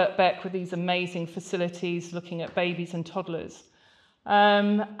 Birkbeck with these amazing facilities looking at babies and toddlers.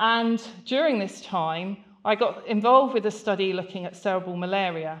 And during this time, I got involved with a study looking at cerebral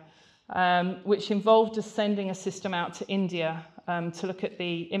malaria, which involved us sending a system out to India to look at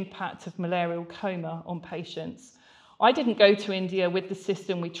the impact of malarial coma on patients. I didn't go to India with the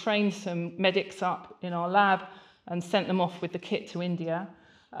system. We trained some medics up in our lab and sent them off with the kit to India.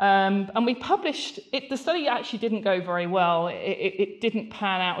 And we published it. The study actually didn't go very well. It didn't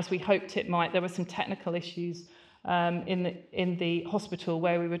pan out as we hoped it might. There were some technical issues in the hospital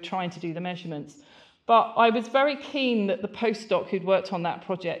where we were trying to do the measurements. But I was very keen that the postdoc who'd worked on that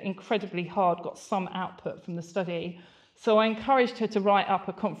project incredibly hard got some output from the study. So I encouraged her to write up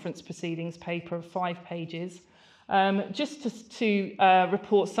a conference proceedings paper of 5 pages, just to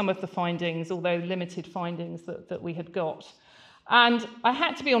report some of the findings, although limited findings that we had got. And I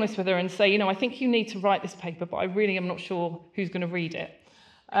had to be honest with her and say, you know, I think you need to write this paper, but I really am not sure who's going to read it.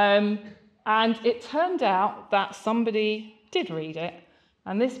 And it turned out that somebody did read it.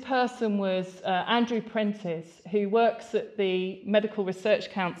 And this person was Andrew Prentice, who works at the Medical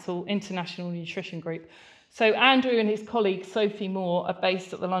Research Council International Nutrition Group. So Andrew and his colleague Sophie Moore are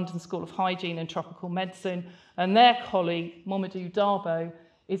based at the London School of Hygiene and Tropical Medicine, and their colleague Mamadou Darbo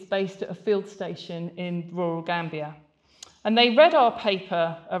is based at a field station in rural Gambia. And they read our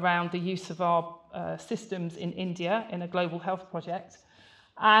paper around the use of our systems in India in a global health project.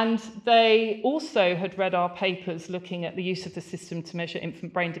 And they also had read our papers looking at the use of the system to measure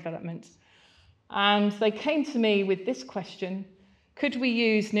infant brain development. And they came to me with this question: could we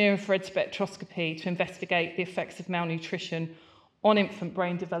use near infrared spectroscopy to investigate the effects of malnutrition on infant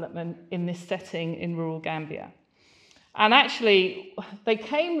brain development in this setting in rural Gambia? And actually, they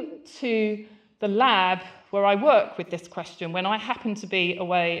came to the lab where I work with this question when I happened to be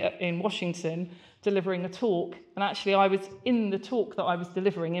away in Washington delivering a talk. And actually, I was in the talk that I was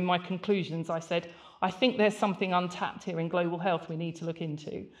delivering, in my conclusions, I said, I think there's something untapped here in global health we need to look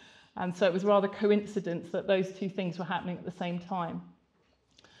into. And so it was rather coincidence that those two things were happening at the same time.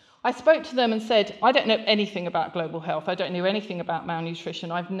 I spoke to them and said, I don't know anything about global health. I don't know anything about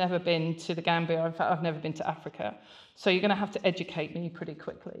malnutrition. I've never been to the Gambia. In fact, I've never been to Africa. So you're going to have to educate me pretty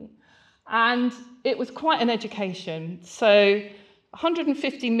quickly. And it was quite an education. So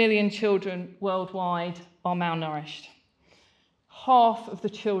 150 million children worldwide are malnourished. Half of the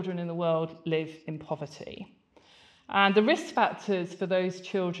children in the world live in poverty. And the risk factors for those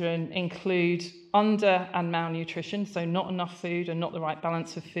children include under and malnutrition, so not enough food and not the right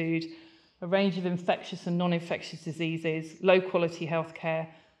balance of food, a range of infectious and non-infectious diseases, low quality healthcare,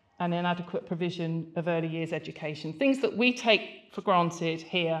 and inadequate provision of early years education. Things that we take for granted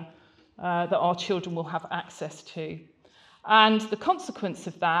here that our children will have access to. And the consequence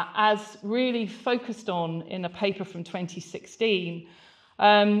of that, as really focused on in a paper from 2016,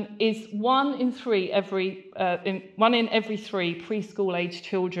 is one in every three preschool-age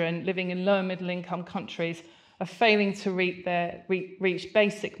children living in low and middle-income countries are failing to reach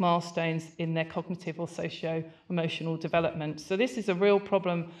basic milestones in their cognitive or socio-emotional development. So this is a real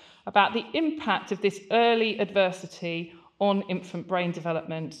problem about the impact of this early adversity on infant brain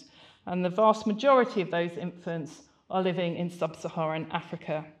development. And the vast majority of those infants are living in sub-Saharan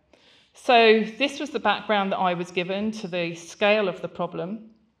Africa. So this was the background that I was given to the scale of the problem.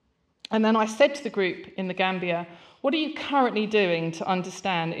 And then I said to the group in the Gambia, what are you currently doing to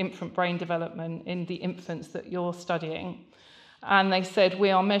understand infant brain development in the infants that you're studying? And they said, we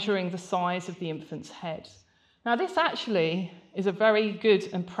are measuring the size of the infant's head. Now this actually is a very good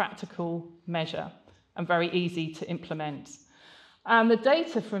and practical measure and very easy to implement. And the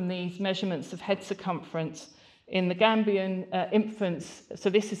data from these measurements of head circumference in the Gambian infants, so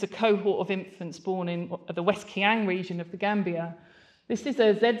this is a cohort of infants born in the West Kiang region of the Gambia. This is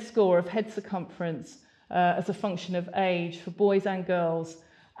a Z-score of head circumference as a function of age for boys and girls.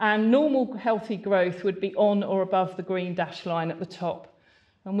 And normal healthy growth would be on or above the green dashed line at the top.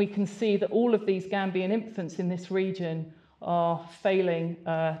 And we can see that all of these Gambian infants in this region are failing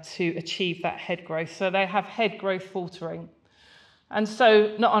to achieve that head growth. So they have head growth faltering. And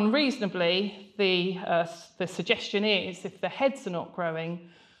so, not unreasonably, the suggestion is, if the heads are not growing,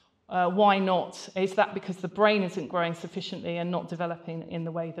 why not? Is that because the brain isn't growing sufficiently and not developing in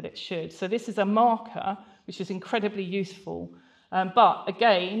the way that it should? So this is a marker which is incredibly useful. But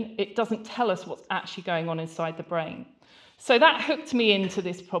again, it doesn't tell us what's actually going on inside the brain. So that hooked me into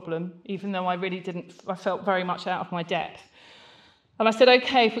this problem, even though I felt very much out of my depth. And I said,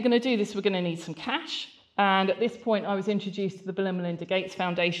 okay, if we're going to do this, we're going to need some cash. And at this point, I was introduced to the Bill and Melinda Gates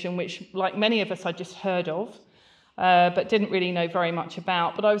Foundation, which, like many of us, I just heard of, but didn't really know very much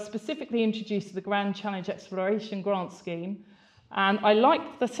about. But I was specifically introduced to the Grand Challenge Exploration Grant Scheme, And I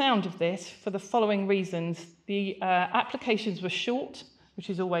liked the sound of this for the following reasons. The applications were short, which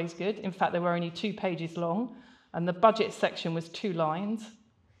is always good. In fact, they were only 2 pages long, and the budget section was 2 lines.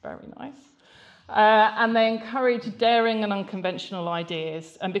 Very nice. And they encouraged daring and unconventional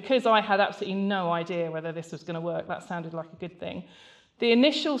ideas. And because I had absolutely no idea whether this was going to work, that sounded like a good thing. The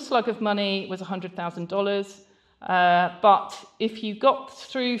initial slug of money was $100,000. But if you got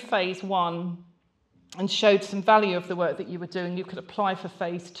through phase 1 and showed some value of the work that you were doing, you could apply for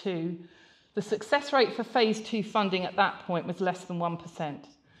phase 2. The success rate for phase 2 funding at that point was less than 1%.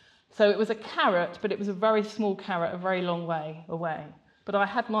 So it was a carrot, but it was a very small carrot, a very long way away. But I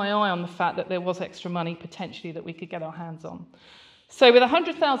had my eye on the fact that there was extra money potentially that we could get our hands on. So with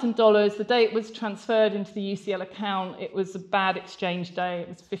 $100,000, the day it was transferred into the UCL account, it was a bad exchange day. It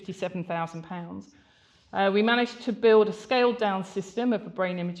was £57,000. We managed to build a scaled-down system of a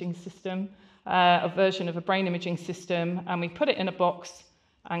brain imaging system, a version of a brain imaging system, and we put it in a box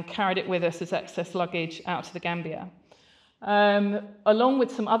and carried it with us as excess luggage out to the Gambia. Along with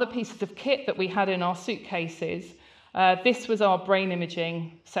some other pieces of kit that we had in our suitcases, this was our brain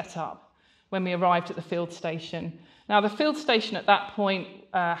imaging setup when we arrived at the field station. Now, the field station at that point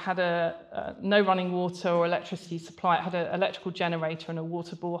had no running water or electricity supply. It had an electrical generator and a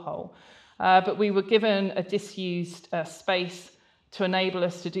water borehole. But we were given a disused space to enable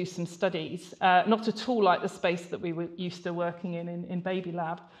us to do some studies, not at all like the space that we were used to working in Baby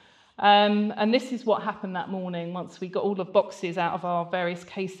Lab. And this is what happened that morning once we got all the boxes out of our various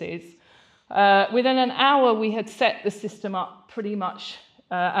cases. Within an hour, we had set the system up pretty much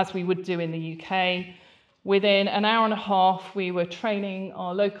as we would do in the UK. Within an hour and a half, we were training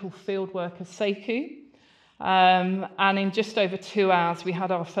our local field worker, Sekou. And in just over 2 hours, we had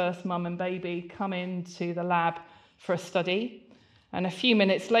our first mum and baby come into the lab for a study. And a few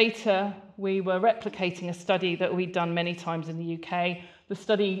minutes later, we were replicating a study that we'd done many times in the UK. The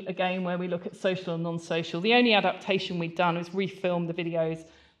study, again, where we look at social and non-social. The only adaptation we'd done was refilm the videos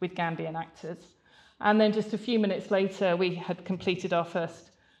with Gambian actors. And then just a few minutes later, we had completed our first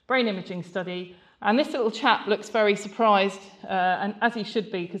brain imaging study. And this little chap looks very surprised, and as he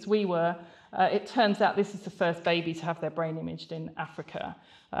should be, because we were. It turns out this is the first baby to have their brain imaged in Africa,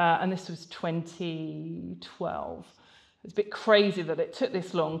 and this was 2012. It's a bit crazy that it took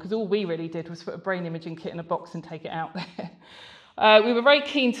this long, because all we really did was put a brain imaging kit in a box and take it out there. We were very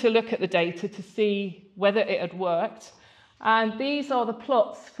keen to look at the data to see whether it had worked, and these are the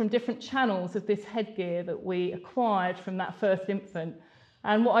plots from different channels of this headgear that we acquired from that first infant.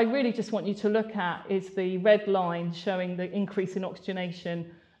 And what I really just want you to look at is the red line showing the increase in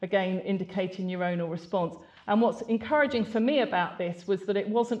oxygenation, again indicating neuronal response. And what's encouraging for me about this was that it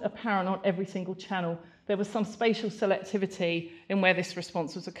wasn't apparent on every single channel. There was some spatial selectivity in where this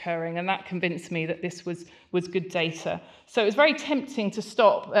response was occurring, and that convinced me that this was good data. So it was very tempting to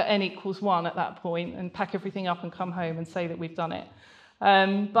stop at n = 1 at that point and pack everything up and come home and say that we've done it.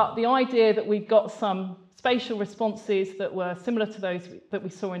 But the idea that we'd got some spatial responses that were similar to those that we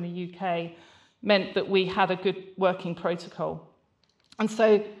saw in the UK meant that we had a good working protocol. And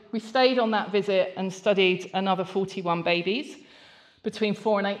so we stayed on that visit and studied another 41 babies between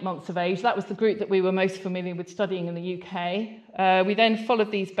 4 and 8 months of age. That was the group that we were most familiar with studying in the UK. We then followed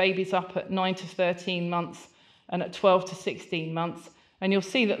these babies up at 9 to 13 months and at 12 to 16 months. And you'll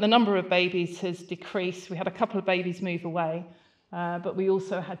see that the number of babies has decreased. We had a couple of babies move away, but we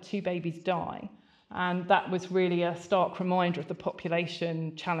also had 2 babies die. And that was really a stark reminder of the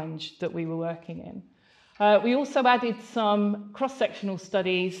population challenge that we were working in. We also added some cross-sectional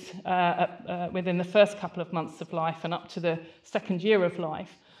studies within the first couple of months of life and up to the second year of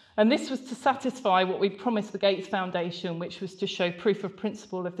life. And this was to satisfy what we promised the Gates Foundation, which was to show proof of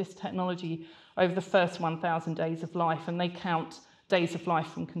principle of this technology over the first 1,000 days of life. And they count days of life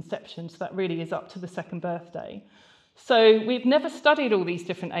from conception, so that really is up to the second birthday. So we've never studied all these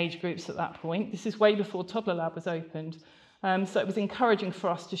different age groups at that point. This is way before Toddler Lab was opened. So it was encouraging for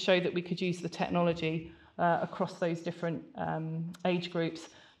us to show that we could use the technology across those different age groups.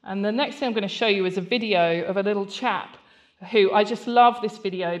 And the next thing I'm going to show you is a video of a little chap who, I just love this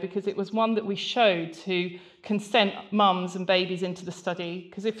video because it was one that we showed to consent mums and babies into the study.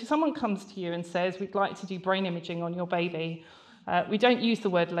 Because if someone comes to you and says, we'd like to do brain imaging on your baby, we don't use the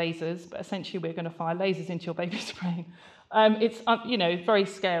word lasers, but essentially we're going to fire lasers into your baby's brain. It's very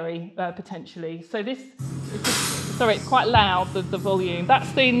scary, potentially. So it's quite loud, the volume.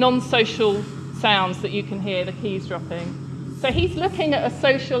 That's the non-social sounds that you can hear, the keys dropping. So he's looking at a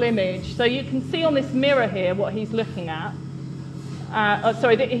social image. So you can see on this mirror here what he's looking at.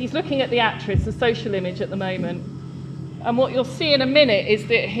 He's looking at the actress, the social image at the moment. And what you'll see in a minute is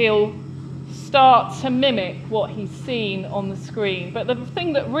that he'll start to mimic what he's seen on the screen. But the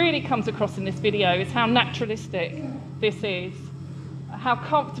thing that really comes across in this video is how naturalistic this is, how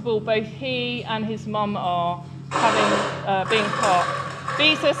comfortable both he and his mum are having being part.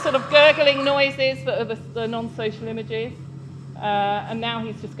 These are sort of gurgling noises that are the non-social images. And now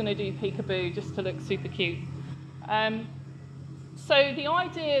he's just going to do peekaboo just to look super cute. So the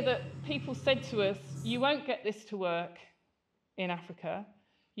idea that people said to us, you won't get this to work in Africa,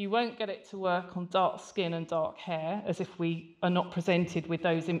 you won't get it to work on dark skin and dark hair, as if we are not presented with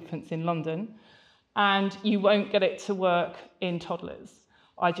those infants in London, and you won't get it to work in toddlers.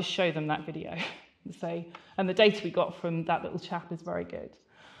 I just show them that video and say, and the data we got from that little chap is very good.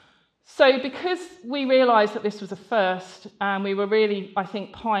 So because we realised that this was a first, and we were really, I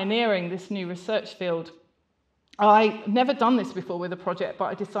think, pioneering this new research field, I'd never done this before with a project, but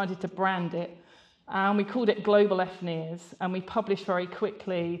I decided to brand it. And we called it Global NIRS, and we published very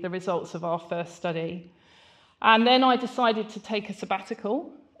quickly the results of our first study. And then I decided to take a sabbatical,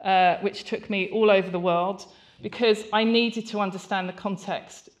 which took me all over the world, because I needed to understand the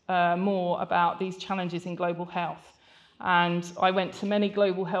context more about these challenges in global health. And I went to many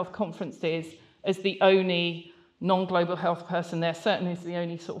global health conferences as the only non-global health person there, certainly as the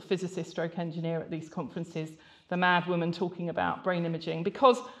only sort of physicist stroke engineer at these conferences, the mad woman talking about brain imaging,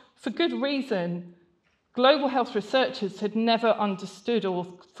 because for good reason, global health researchers had never understood or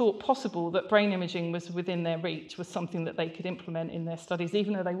thought possible that brain imaging was within their reach, was something that they could implement in their studies,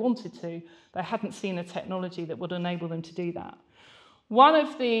 even though they wanted to. They hadn't seen a technology that would enable them to do that. One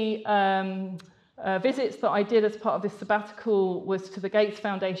of the visits that I did as part of this sabbatical was to the Gates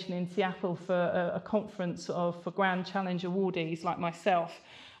Foundation in Seattle for a conference for Grand Challenge awardees like myself.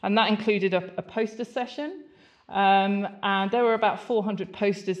 And that included a poster session. And there were about 400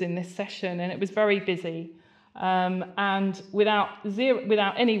 posters in this session, and it was very busy. And without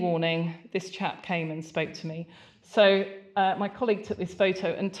any warning, this chap came and spoke to me. So my colleague took this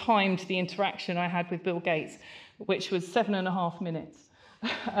photo and timed the interaction I had with Bill Gates, which was 7.5 minutes.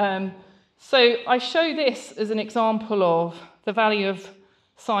 So I show this as an example of the value of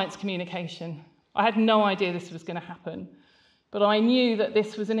science communication. I had no idea this was going to happen, but I knew that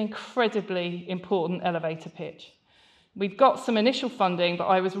this was an incredibly important elevator pitch. We've got some initial funding, but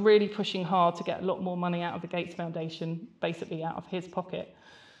I was really pushing hard to get a lot more money out of the Gates Foundation, basically out of his pocket.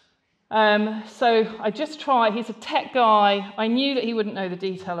 So I just tried. He's a tech guy. I knew that he wouldn't know the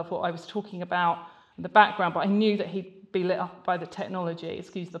detail of what I was talking about, the background, but I knew that he'd be lit up by the technology,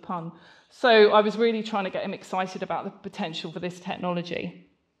 excuse the pun. So I was really trying to get him excited about the potential for this technology.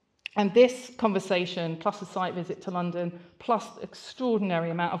 And this conversation, plus a site visit to London, plus extraordinary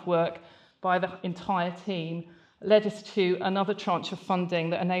amount of work by the entire team, led us to another tranche of funding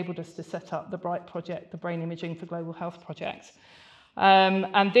that enabled us to set up the BRIGHT project, the Brain Imaging for Global Health project.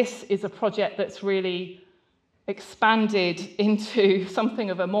 And this is a project that's really expanded into something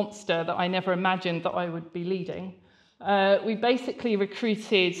of a monster that I never imagined that I would be leading. We basically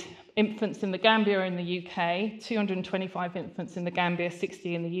recruited infants in the Gambia in the UK, 225 infants in the Gambia,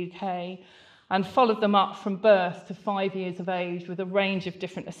 60 in the UK, and followed them up from birth to 5 years of age with a range of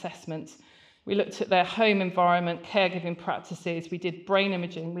different assessments. We looked at their home environment, caregiving practices. We did brain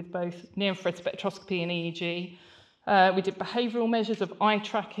imaging with both near infrared spectroscopy and EEG. We did behavioural measures of eye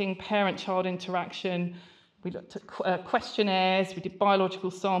tracking, parent-child interaction. We looked at questionnaires. We did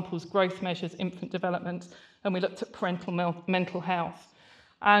biological samples, growth measures, infant development, and we looked at parental mental health.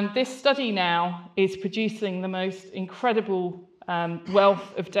 And this study now is producing the most incredible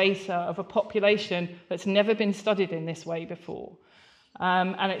wealth of data of a population that's never been studied in this way before.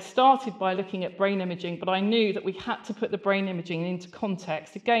 And it started by looking at brain imaging, but I knew that we had to put the brain imaging into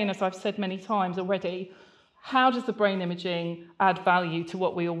context. Again, as I've said many times already, how does the brain imaging add value to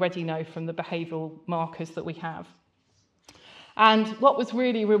what we already know from the behavioural markers that we have? And what was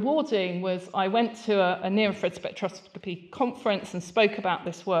really rewarding was I went to a Near Infrared Spectroscopy conference and spoke about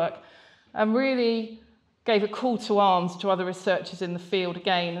this work and really gave a call to arms to other researchers in the field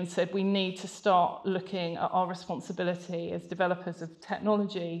again and said we need to start looking at our responsibility as developers of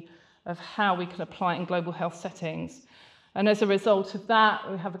technology of how we can apply it in global health settings. And as a result of that,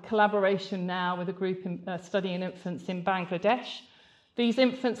 we have a collaboration now with a group studying infants in Bangladesh. These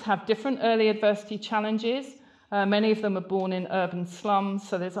infants have different early adversity challenges. Many of them are born in urban slums,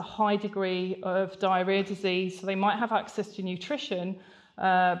 so there's a high degree of diarrhea disease. So they might have access to nutrition,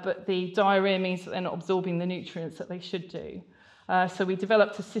 but the diarrhea means that they're not absorbing the nutrients that they should do. So we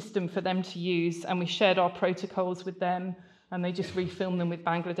developed a system for them to use, and we shared our protocols with them, and they just refilmed them with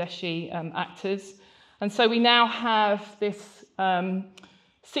Bangladeshi actors. And so we now have this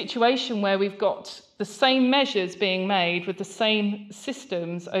situation where we've got the same measures being made with the same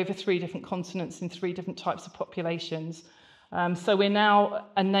systems over 3 different continents in 3 different types of populations. So we're now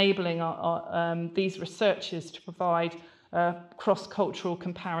enabling these researchers to provide cross-cultural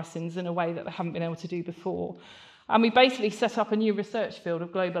comparisons in a way that they haven't been able to do before. And we basically set up a new research field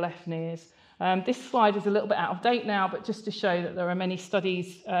of global FNIRS. This slide is a little bit out of date now, but just to show that there are many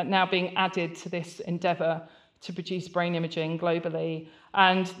studies now being added to this endeavour to produce brain imaging globally.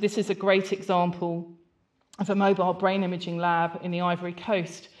 And this is a great example of a mobile brain imaging lab in the Ivory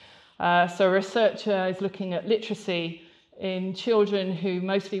Coast. So a researcher is looking at literacy in children who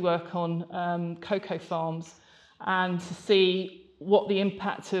mostly work on cocoa farms, and to see what the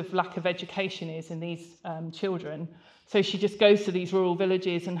impact of lack of education is in these children. So she just goes to these rural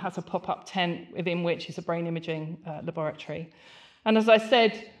villages and has a pop-up tent within which is a brain imaging laboratory. And as I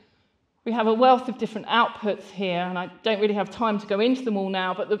said, we have a wealth of different outputs here, and I don't really have time to go into them all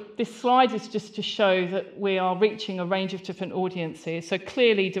now, but this slide is just to show that we are reaching a range of different audiences. So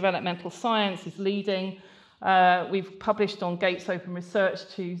clearly developmental science is leading. We've published on Gates Open Research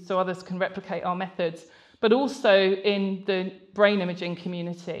so others can replicate our methods, but also in the brain imaging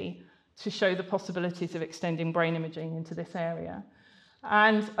community to show the possibilities of extending brain imaging into this area.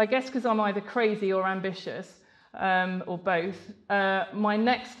 And I guess because I'm either crazy or ambitious, or both, my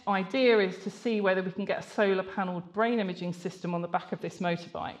next idea is to see whether we can get a solar panelled brain imaging system on the back of this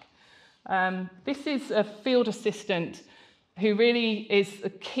motorbike. This is a field assistant who really is a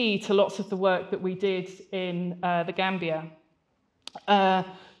key to lots of the work that we did in the Gambia.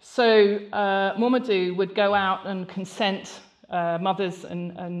 So Mamadou would go out and consent mothers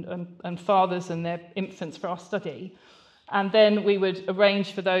and fathers and their infants for our study. And then we would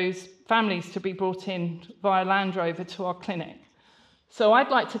arrange for those families to be brought in via Land Rover to our clinic. So I'd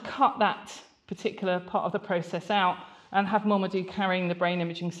like to cut that particular part of the process out and have Mamadou carrying the brain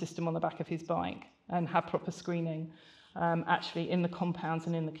imaging system on the back of his bike and have proper screening actually in the compounds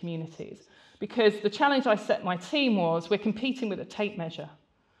and in the communities. Because the challenge I set my team was we're competing with a tape measure.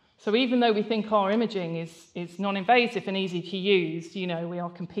 So even though we think our imaging is non-invasive and easy to use, you know, we are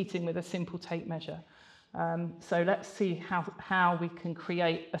competing with a simple tape measure. So let's see how we can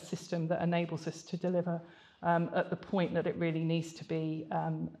create a system that enables us to deliver at the point that it really needs to be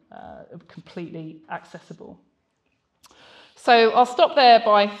completely accessible. So I'll stop there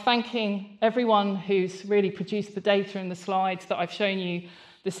by thanking everyone who's really produced the data and the slides that I've shown you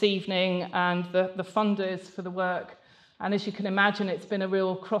this evening, and the funders for the work. And as you can imagine, it's been a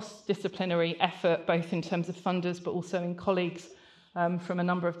real cross-disciplinary effort, both in terms of funders, but also in colleagues from a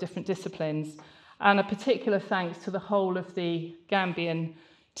number of different disciplines. And a particular thanks to the whole of the Gambian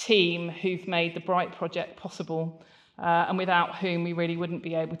team who've made the BRIGHT project possible, and without whom we really wouldn't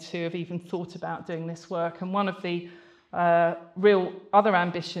be able to have even thought about doing this work. And one of the real other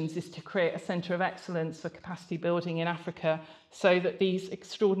ambitions is to create a centre of excellence for capacity building in Africa, so that these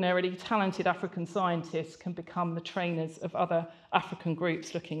extraordinarily talented African scientists can become the trainers of other African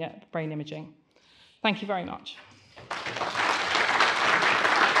groups looking at brain imaging. Thank you very much.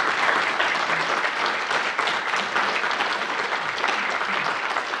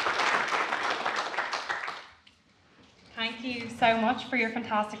 Thank you so much for your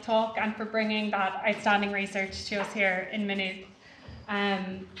fantastic talk and for bringing that outstanding research to us here in Maynooth.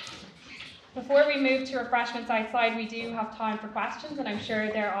 Before we move to refreshments outside, we do have time for questions, and I'm sure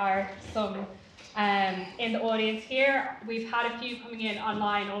there are some in the audience here. We've had a few coming in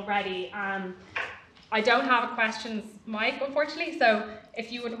online already. I don't have a questions mic, unfortunately, so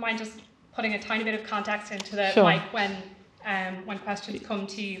if you wouldn't mind just putting a tiny bit of context into the mic when questions come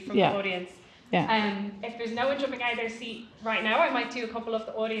to you from the audience. Yeah. If there's no one jumping out of their seat right now, I might do a couple of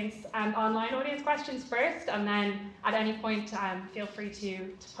the audience online audience questions first, and then at any point feel free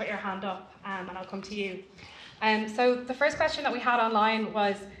to put your hand up and I'll come to you. So the first question that we had online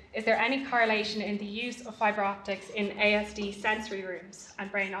was, is there any correlation in the use of fibre optics in ASD sensory rooms and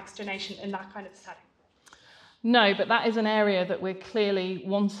brain oxygenation in that kind of setting? No, but that is an area that we're clearly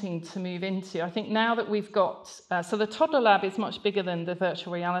wanting to move into. I think now that we've got, so the toddler lab is much bigger than the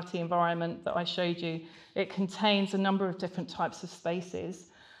virtual reality environment that I showed you. It contains a number of different types of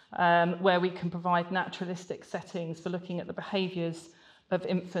spaces where we can provide naturalistic settings for looking at the behaviours of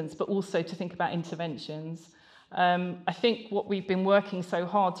infants, but also to think about interventions. I think what we've been working so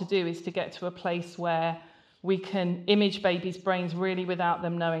hard to do is to get to a place where we can image babies' brains really without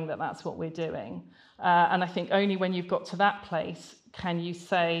them knowing that that's what we're doing. And I think only when you've got to that place can you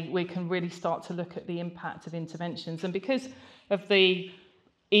say we can really start to look at the impact of interventions. And because of the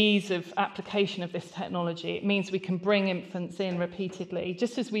ease of application of this technology, it means we can bring infants in repeatedly,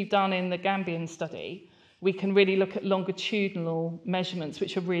 just as we've done in the Gambian study, we can really look at longitudinal measurements,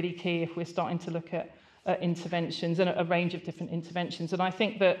 which are really key if we're starting to look at interventions and a range of different interventions. And I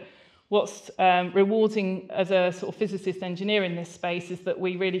think that what's rewarding as a sort of physicist engineer in this space is that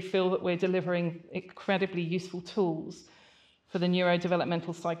we really feel that we're delivering incredibly useful tools for the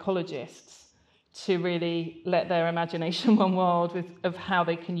neurodevelopmental psychologists to really let their imagination run wild of how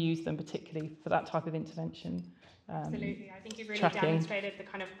they can use them, particularly for that type of intervention. Absolutely. I think you've really tracking. demonstrated the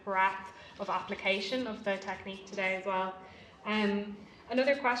kind of breadth of application of the technique today as well.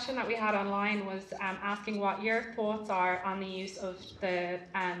 Another question that we had online was asking what your thoughts are on the use of the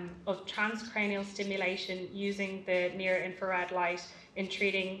of transcranial stimulation using the near infrared light in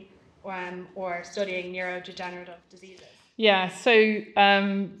treating or studying neurodegenerative diseases. Yeah, so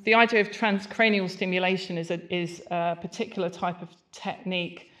the idea of transcranial stimulation is a particular type of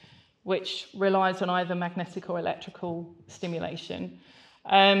technique which relies on either magnetic or electrical stimulation.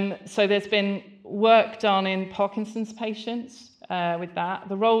 So there's been work done in Parkinson's patients with that.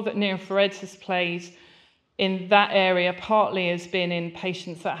 The role that near infrared has played in that area partly has been in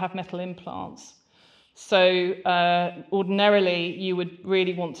patients that have metal implants. So ordinarily you would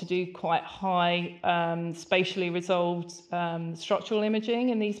really want to do quite high spatially resolved structural imaging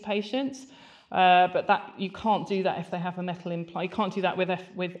in these patients, but that you can't do that if they have a metal implant. You can't do that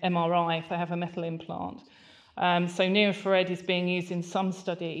with MRI if they have a metal implant. So near infrared is being used in some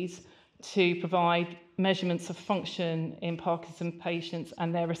studies to provide measurements of function in Parkinson's patients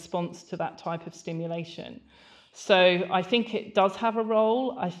and their response to that type of stimulation. So I think it does have a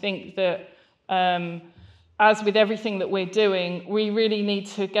role. I think that as with everything that we're doing, we really need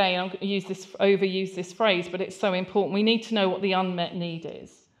to, again, I'm going to overuse this phrase, but it's so important. We need to know what the unmet need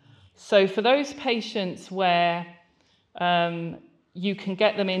is. So for those patients where you can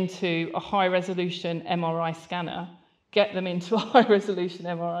get them into a high-resolution MRI scanner, get them into a high-resolution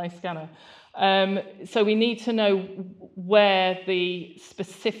MRI scanner. So we need to know where the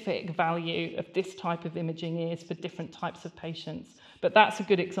specific value of this type of imaging is for different types of patients. But that's a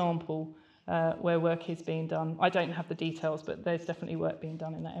good example where work is being done. I don't have the details, but there's definitely work being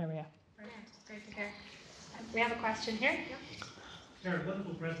done in that area. Brilliant, great to hear. We have a question here. Sarah,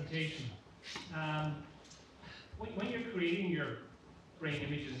 wonderful presentation. When you're creating your brain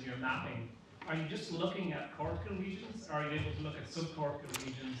images and your mapping, are you just looking at cortical regions, or are you able to look at subcortical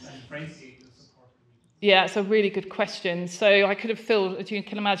regions and differentiate the subcortical regions? Yeah, it's a really good question. So I could have filled, as you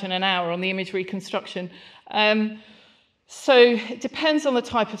can imagine, an hour on the image reconstruction. So it depends on the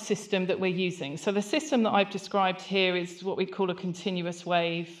type of system that we're using. So the system that I've described here is what we call a continuous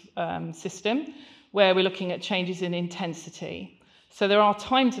wave system, where we're looking at changes in intensity. So there are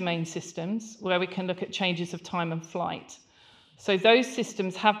time domain systems where we can look at changes of time and flight. So those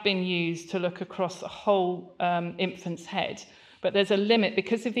systems have been used to look across a whole infant's head, but there's a limit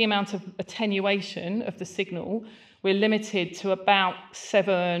because of the amount of attenuation of the signal. We're limited to about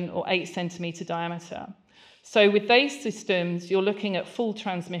 7 or 8 centimeter diameter. So with those systems, you're looking at full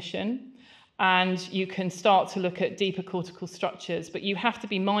transmission, and you can start to look at deeper cortical structures, but you have to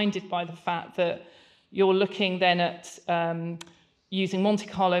be minded by the fact that you're looking then at using Monte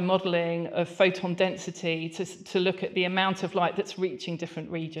Carlo modelling of photon density to look at the amount of light that's reaching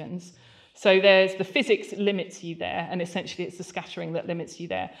different regions. So there's the physics limits you there, and essentially it's the scattering that limits you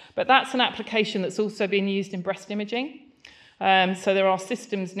there. But that's an application that's also been used in breast imaging. So there are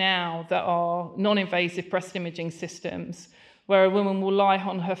systems now that are non-invasive breast imaging systems where a woman will lie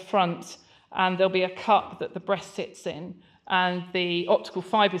on her front and there'll be a cup that the breast sits in, and the optical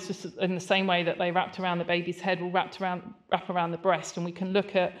fibres, just in the same way that they wrapped around the baby's head, will wrap around the breast, and we can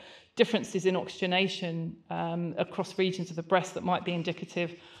look at differences in oxygenation across regions of the breast that might be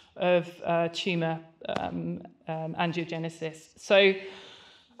indicative of tumour angiogenesis. So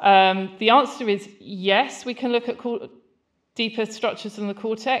the answer is yes, we can look at deeper structures in the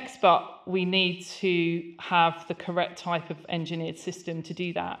cortex, but we need to have the correct type of engineered system to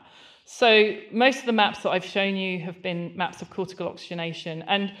do that. So most of the maps that I've shown you have been maps of cortical oxygenation,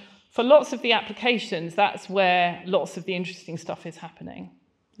 and for lots of the applications, that's where lots of the interesting stuff is happening.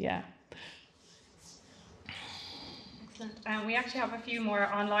 Yeah. Excellent. We actually have a few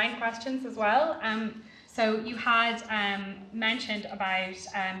more online questions as well. So you had mentioned about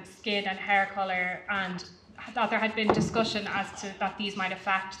skin and hair colour, and that there had been discussion as to that these might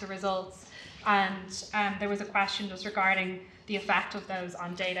affect the results, and there was a question just regarding the effect of those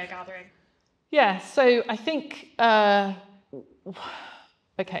on data gathering. Yeah, so I think,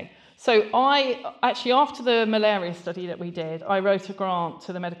 okay, so I actually, after the malaria study that we did, I wrote a grant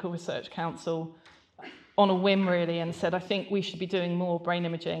to the Medical Research Council on a whim really, and said I think we should be doing more brain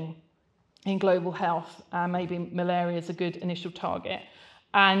imaging in global health, maybe malaria is a good initial target.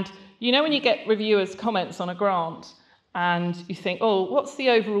 And you know when you get reviewers' comments on a grant and you think, oh, what's the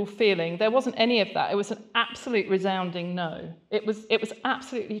overall feeling? There wasn't any of that. It was an absolute resounding no. It was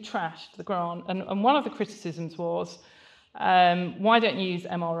absolutely trashed, the grant. And one of the criticisms was, why don't you use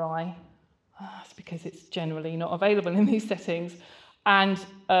MRI? It's because it's generally not available in these settings. And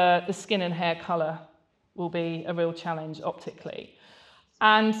the skin and hair colour will be a real challenge optically.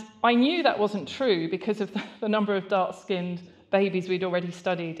 And I knew that wasn't true because of the number of dark-skinned babies we'd already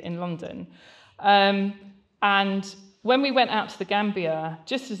studied in London. And when we went out to the Gambia,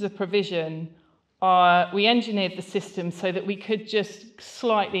 just as a provision, we engineered the system so that we could just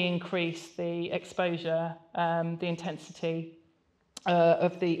slightly increase the exposure, the intensity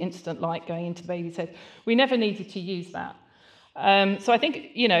of the incident light going into the baby's head. We never needed to use that. So I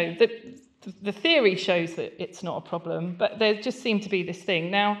think, you know, the theory shows that it's not a problem, but there just seemed to be this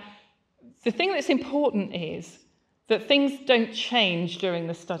thing. Now, the thing that's important is that things don't change during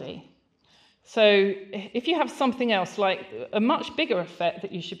the study. So if you have something else, like a much bigger effect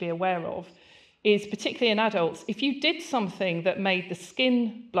that you should be aware of, is particularly in adults, if you did something that made the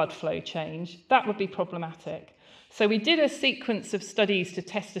skin blood flow change, that would be problematic. So we did a sequence of studies to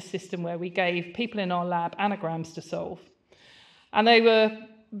test a system where we gave people in our lab anagrams to solve. And they were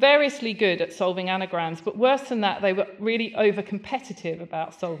variously good at solving anagrams, but worse than that, they were really over-competitive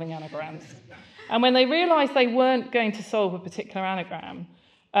about solving anagrams. And when they realised they weren't going to solve a particular anagram,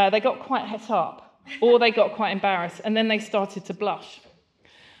 they got quite het up, or they got quite embarrassed, and then they started to blush.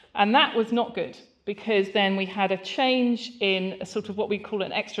 And that was not good, because then we had a change in a sort of what we call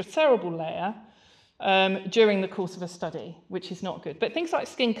an extracerebral layer during the course of a study, which is not good. But things like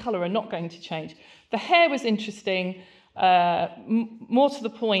skin colour are not going to change. The hair was interesting. More to the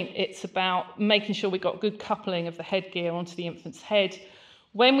point, it's about making sure we got good coupling of the headgear onto the infant's head.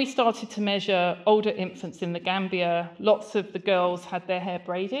 When we started to measure older infants in the Gambia, lots of the girls had their hair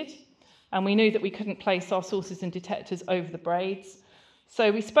braided, and we knew that we couldn't place our sources and detectors over the braids.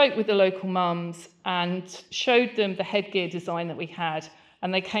 So we spoke with the local mums and showed them the headgear design that we had,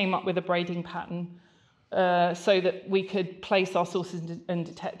 and they came up with a braiding pattern so that we could place our sources and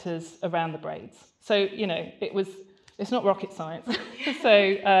detectors around the braids. So, you know, it's not rocket science.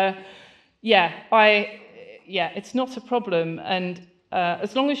 So, it's not a problem. And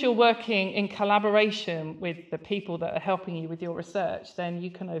as long as you're working in collaboration with the people that are helping you with your research, then you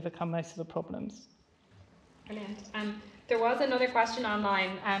can overcome most of the problems. Brilliant. There was another question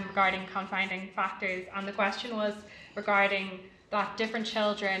online regarding confounding factors, and the question was regarding that different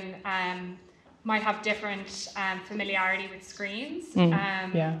children might have different familiarity with screens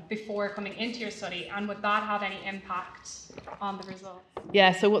before coming into your study, and would that have any impact on the results?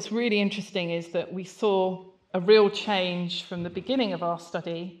 Yeah, so what's really interesting is that we saw a real change from the beginning of our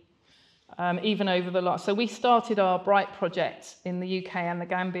study, even over the last... So we started our BRIGHT project in the UK and the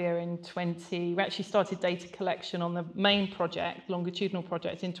Gambia in we actually started data collection on the main project, longitudinal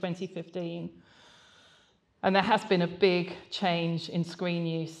project, in 2015. And there has been a big change in screen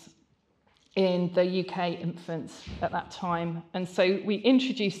use in the UK infants at that time. And so we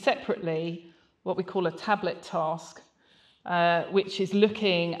introduced separately what we call a tablet task, which is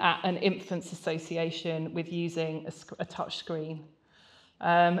looking at an infant's association with using a touch screen.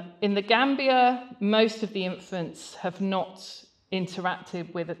 In the Gambia, most of the infants have not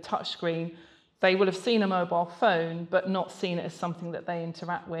interacted with a touch screen. They will have seen a mobile phone, but not seen it as something that they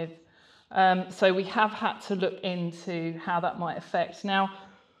interact with. So we have had to look into how that might affect. Now,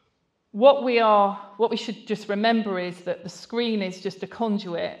 what we should just remember is that the screen is just a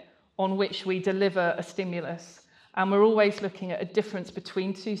conduit on which we deliver a stimulus, and we're always looking at a difference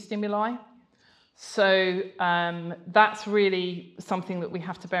between two stimuli. So that's really something that we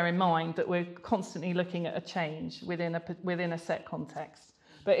have to bear in mind, that we're constantly looking at a change within a set context.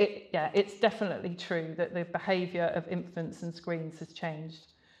 But it's definitely true that the behaviour of infants and screens has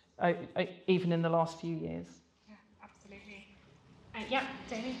changed, even in the last few years. Yeah, absolutely.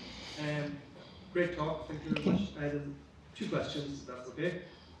 Jamie? Great talk, thank you very much. Two questions, if that's okay.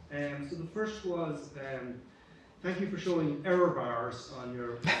 So the first was, thank you for showing error bars on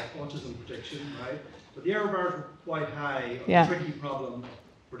your autism prediction, right? But the error bars were quite high on the tricky problem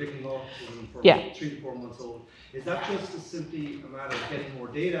predicting autism for 3 to 4 months old. Is that just simply a matter of getting more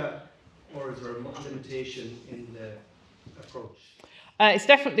data, or is there a limitation in the approach? It's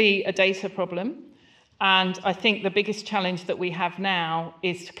definitely a data problem. And I think the biggest challenge that we have now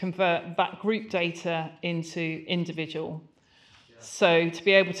is to convert that group data into individual. Yeah. So to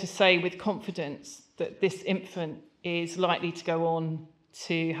be able to say with confidence that this infant is likely to go on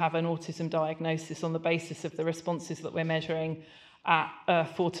to have an autism diagnosis on the basis of the responses that we're measuring at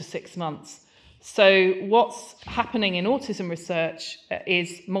 4 to 6 months. So what's happening in autism research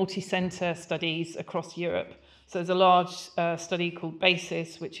is multi-centre studies across Europe. So there's a large study called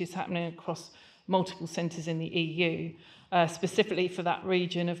BASIS, which is happening across multiple centres in the EU, specifically for that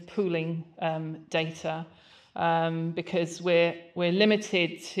region of pooling data, because we're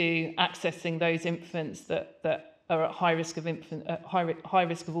limited to accessing those infants that are at high risk of high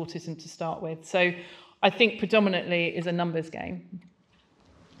risk of autism to start with. So I think predominantly it is a numbers game.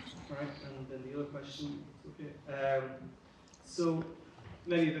 All right, and then the other question, okay. So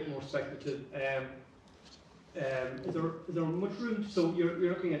maybe a bit more speculative. Is there much room? So you're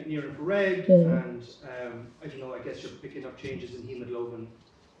looking at near infrared, and I don't know. I guess you're picking up changes in hemoglobin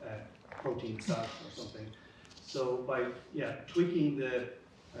protein itself or something. So by tweaking the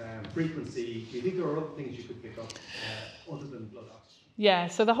frequency, do you think there are other things you could pick up other than blood oxygen? Yeah,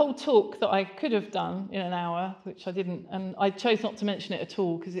 so the whole talk that I could have done in an hour, which I didn't, and I chose not to mention it at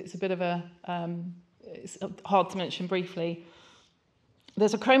all because it's a bit of a, it's hard to mention briefly.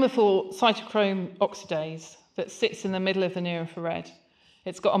 There's a chromophore cytochrome oxidase that sits in the middle of the near infrared.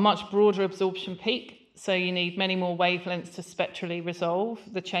 It's got a much broader absorption peak, so you need many more wavelengths to spectrally resolve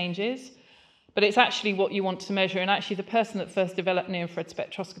the changes. But it's actually what you want to measure, and actually the person that first developed near infrared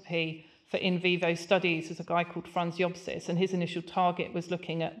spectroscopy for in vivo studies was a guy called Franz Jobsis, and his initial target was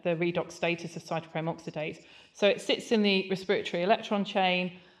looking at the redox status of cytochrome oxidase. So it sits in the respiratory electron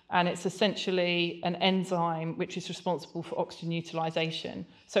chain, and it's essentially an enzyme which is responsible for oxygen utilization.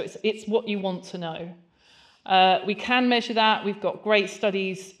 So it's what you want to know. We can measure that. We've got great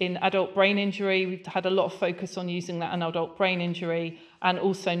studies in adult brain injury. We've had a lot of focus on using that in adult brain injury and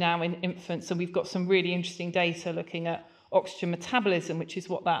also now in infants. And we've got some really interesting data looking at oxygen metabolism, which is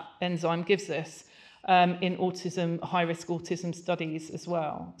what that enzyme gives us in autism, high-risk autism studies as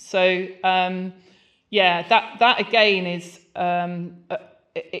well. So, yeah, that again is,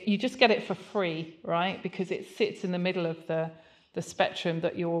 you just get it for free, right? Because it sits in the middle of the spectrum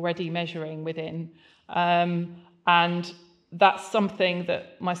that you're already measuring within. And that's something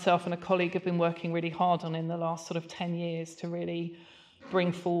that myself and a colleague have been working really hard on in the last sort of 10 years to really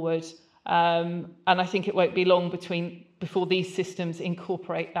bring forward. And I think it won't be long before these systems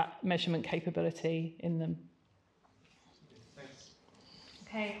incorporate that measurement capability in them. Thanks.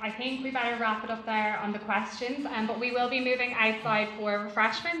 Okay, I think we better wrap it up there on the questions, but we will be moving outside for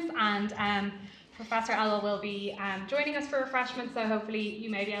refreshments, and Professor Elwell will be joining us for refreshments, so hopefully you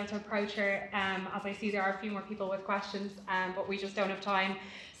may be able to approach her, as I see there are a few more people with questions, but we just don't have time.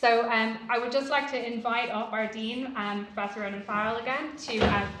 So I would just like to invite up our Dean, Professor Ronan Farrell again, to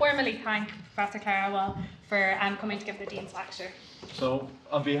formally thank Professor Clare Elwell for coming to give the Dean's lecture. So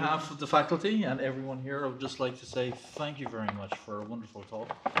on behalf of the faculty and everyone here, I would just like to say thank you very much for a wonderful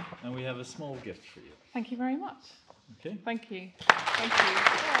talk, and we have a small gift for you. Thank you very much. Okay. Thank you. Thank you.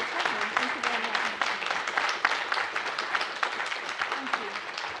 Yeah, thank you very much. Thank you.